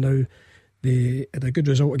kick on now. They had a good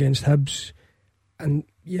result against Hibs, and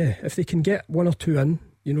yeah, if they can get one or two in,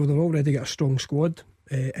 they've already got a strong squad,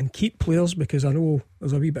 and keep players, because I know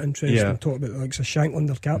there's a wee bit interesting talk about the likes of Shankland,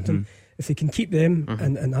 their captain. If they can keep them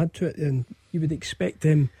and add to it, then you would expect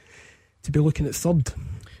them to be looking at third.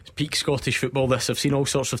 It's peak Scottish football, this. I've seen all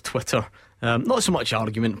sorts of Twitter, not so much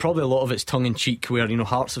argument, probably a lot of it's tongue in cheek, where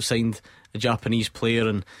Hearts have signed a Japanese player,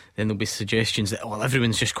 and then there'll be suggestions that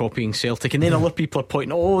everyone's just copying Celtic, and then other people are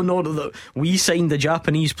pointing, we signed a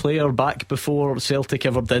Japanese player back before Celtic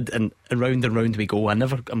ever did, and round we go.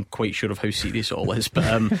 I'm quite sure of how serious it all is,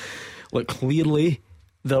 but look, clearly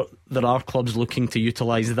there are clubs looking to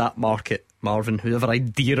utilise that market, Marvin. Whoever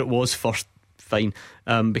idea it was first, fine,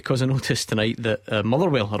 because I noticed tonight that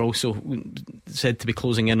Motherwell are also said to be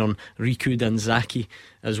closing in on Riku Danzaki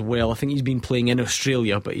as well. I think he's been playing in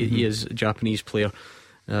Australia, but he is a Japanese player.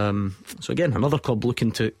 So again, another club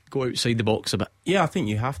looking to go outside the box a bit. Yeah, I think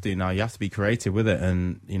you have to now. You have to be creative with it,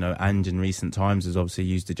 and Ange in recent times has obviously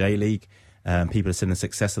used the J League. People have seen the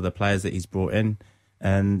success of the players that he's brought in.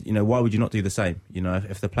 And why would you not do the same?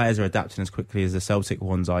 If the players are adapting as quickly as the Celtic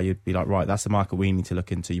ones are, you'd be like, right, that's the market we need to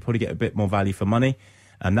look into. You probably get a bit more value for money,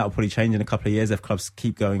 and that will probably change in a couple of years if clubs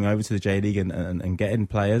keep going over to the J League and getting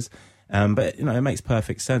players. But it makes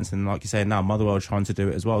perfect sense, and like you say, now Motherwell are trying to do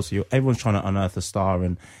it as well. So everyone's trying to unearth a star,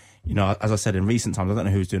 and as I said, in recent times, I don't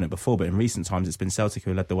know who's doing it before, but in recent times it's been Celtic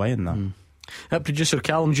who led the way in that. Producer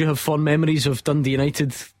Callum, do you have fond memories of Dundee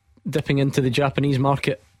United dipping into the Japanese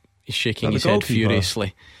market? He's shaking his head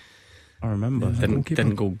furiously. I remember.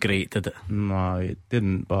 Didn't go great, did it? No, it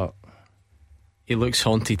didn't, but he looks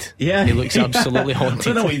haunted. Yeah, he looks absolutely haunted. I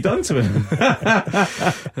don't know what you've done to him.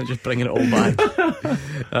 I'm just bringing it all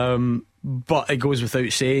back. But it goes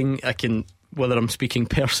without saying, whether I'm speaking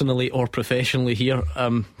personally or professionally here,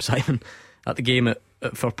 Simon, at the game at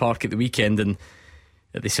Fir Park at the weekend, and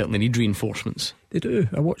they certainly need reinforcements. They do.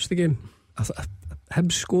 I watched the game. I thought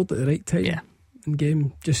Hibs scored at the right time in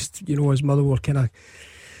game. Just, as Motherwell kind of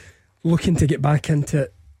looking to get back into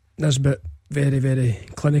it. Nisbet very, very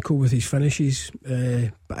clinical with his finishes,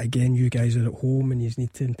 but again, you guys are at home and you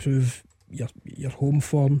need to improve your home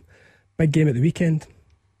form. Big game at the weekend.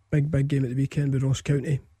 Big game at the weekend with Ross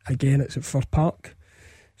County. Again, it's at Fir Park.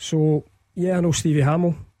 So yeah, I know Stevie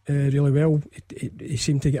Hamill really well. He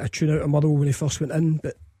seemed to get a tune out of Motherwell when he first went in,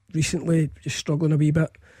 but recently just struggling a wee bit.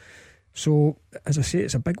 So as I say,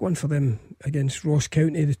 it's a big one for them against Ross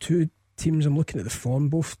County. The two teams, I'm looking at the form,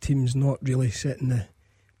 both teams not really setting the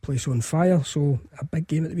place on fire. So a big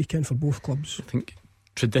game at the weekend for both clubs. I think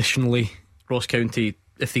traditionally Ross County,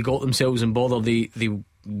 if they got themselves in bother, they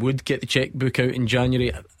would get the chequebook out in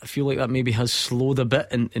January. I feel like that maybe has slowed a bit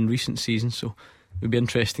in recent seasons, so it would be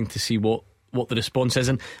interesting to see what the response is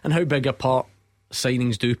and how big a part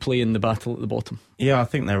signings do play in the battle at the bottom. Yeah, I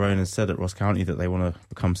think their owners said at Ross County that they want to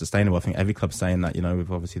become sustainable. I think every club's saying that,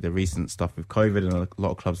 with obviously the recent stuff with COVID, and a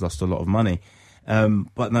lot of clubs lost a lot of money.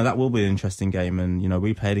 But no, that will be an interesting game. And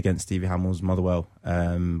we played against Stevie Hamill's Motherwell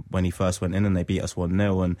when he first went in, and they beat us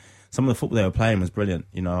 1-0. And some of the football they were playing was brilliant.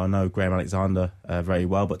 I know Graham Alexander very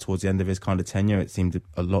well, but towards the end of his kind of tenure, it seemed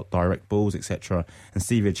a lot direct balls, etc. And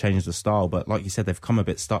Stevie had changed the style, but like you said, they've come a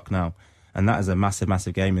bit stuck now. And that is a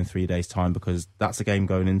massive game in 3 days' time, because that's a game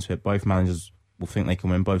going into it. Both managers will think they can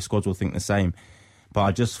win. Both squads will think the same. But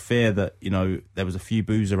I just fear that, there was a few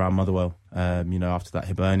boos around Motherwell, after that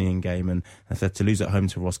Hibernian game. And I said, to lose at home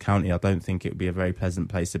to Ross County, I don't think it would be a very pleasant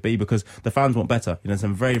place to be, because the fans want better.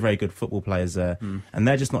 Some very, very good football players there. And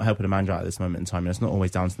they're just not helping the manager out at this moment in time. It's not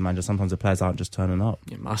always down to the manager. Sometimes the players aren't just turning up.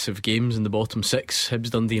 Yeah, massive games in the bottom six. Hibs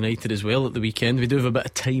Dundee United as well at the weekend. We do have a bit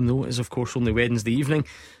of time, though. It is, of course, only Wednesday evening.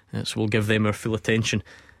 So we'll give them our full attention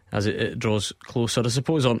as it draws closer. I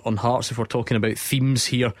suppose on Hearts, if we're talking about themes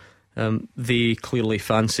here, they clearly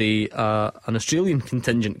fancy an Australian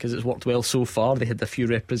contingent, because it's worked well so far. They had a few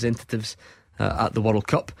representatives at the World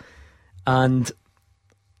Cup, and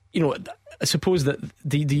I suppose that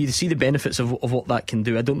do you see the benefits of what that can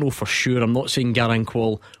do? I don't know for sure. I'm not saying Garang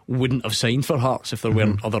Kuol wouldn't have signed for Hearts if there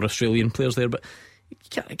weren't other Australian players there, but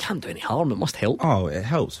it can't do any harm. It must help. Oh, it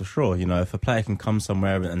helps for sure. If a player can come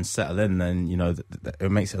somewhere and settle in, then it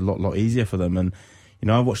makes it a lot easier for them. And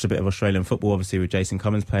I watched a bit of Australian football, obviously, with Jason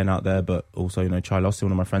Cummins playing out there, but also, Chai Lossie,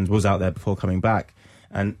 one of my friends, was out there before coming back.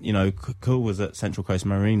 And, Kuol was at Central Coast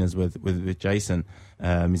Mariners with Jason.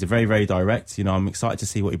 He's a very, very direct. I'm excited to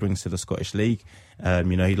see what he brings to the Scottish League.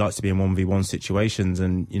 He likes to be in 1v1 situations,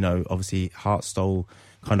 and, obviously, Hearts stole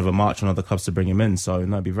kind of a march on other clubs to bring him in. So,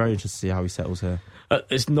 it'd be very interesting to see how he settles here.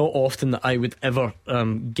 It's not often that I would ever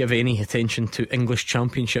give any attention to English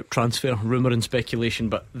Championship transfer rumour and speculation,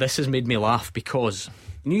 but this has made me laugh, because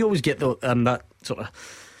you always get that sort of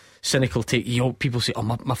cynical take. People say,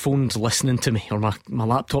 my phone's listening to me, or my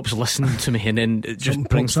laptop's listening to me, and then it just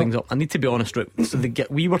brings things up. I need to be honest, right? So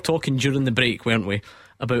we were talking during the break, weren't we,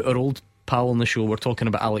 about our old pal on the show. We're talking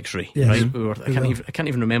about Alex Ray, right? I can't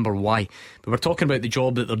even remember why, but we're talking about the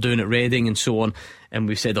job that they're doing at Reading and so on. And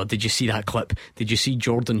we said, did you see that clip? Did you see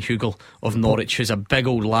Jordan Hugel of Norwich, who's a big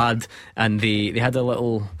old lad, and they had a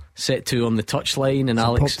little set to on the touchline, and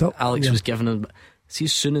Alex was giving him. See,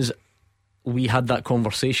 as soon as we had that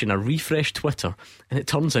conversation, I refreshed Twitter, and it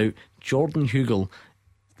turns out Jordan Hugel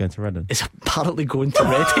going to Reading is apparently going to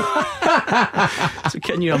Reading. So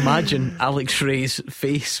can you imagine Alex Ray's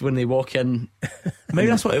face when they walk in? Maybe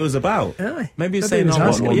that's what it was about. Maybe he's saying,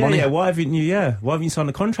 why haven't you signed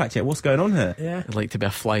a contract yet? What's going on here? I'd like to be a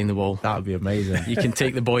fly in the wall. That would be amazing. You can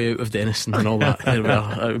take the boy out of Denison and all that.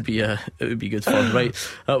 It would be good fun. Right,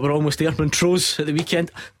 we're almost there. Montrose at the weekend.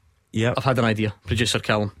 I've had an idea, producer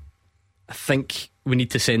Callum. I think we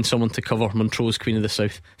need to send someone to cover Montrose Queen of the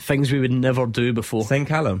South. Things we would never do before. Send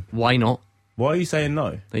Callum. Why not? Why are you saying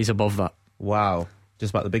no? He's above that. Wow.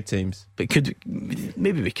 Just about the big teams. But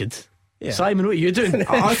maybe we could. Yeah. Simon, what are you doing?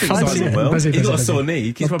 I think Simon will. He's got a sore knee.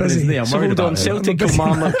 He keeps rubbing his knee. I'm worried about it. Celtic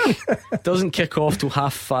Kilmarnock doesn't kick off till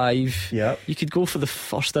 5:30. Yeah. You could go for the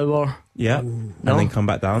first hour. Yeah. And then come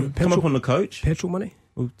back down. Come up on the coach. Petrol money.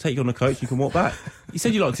 we'll take you on the coach. You can walk back. You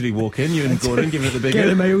said you like to do walk-in. You and Gordon giving it the big. Get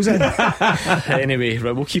the miles in. Anyway,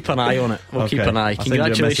 right, we'll keep an eye on it. We'll keep an eye.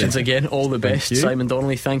 Congratulations again. All the best, Simon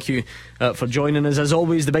Donnelly. Thank you for joining us. As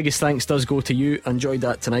always, the biggest thanks does go to you. Enjoyed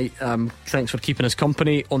that tonight. Thanks for keeping us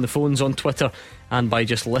company on the phones, on Twitter, and by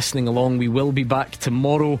just listening along. We will be back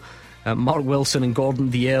tomorrow. Mark Wilson and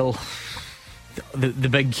Gordon Dalziel, the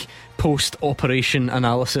big post-operation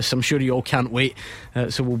analysis. I'm sure you all can't wait.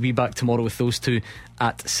 So we'll be back tomorrow with those two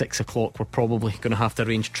at 6 o'clock. We're probably going to have to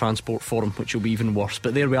arrange transport for them, which will be even worse.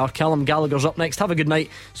 But there we are. Callum Gallagher's up next. Have a good night.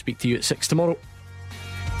 Speak to you at 6 tomorrow.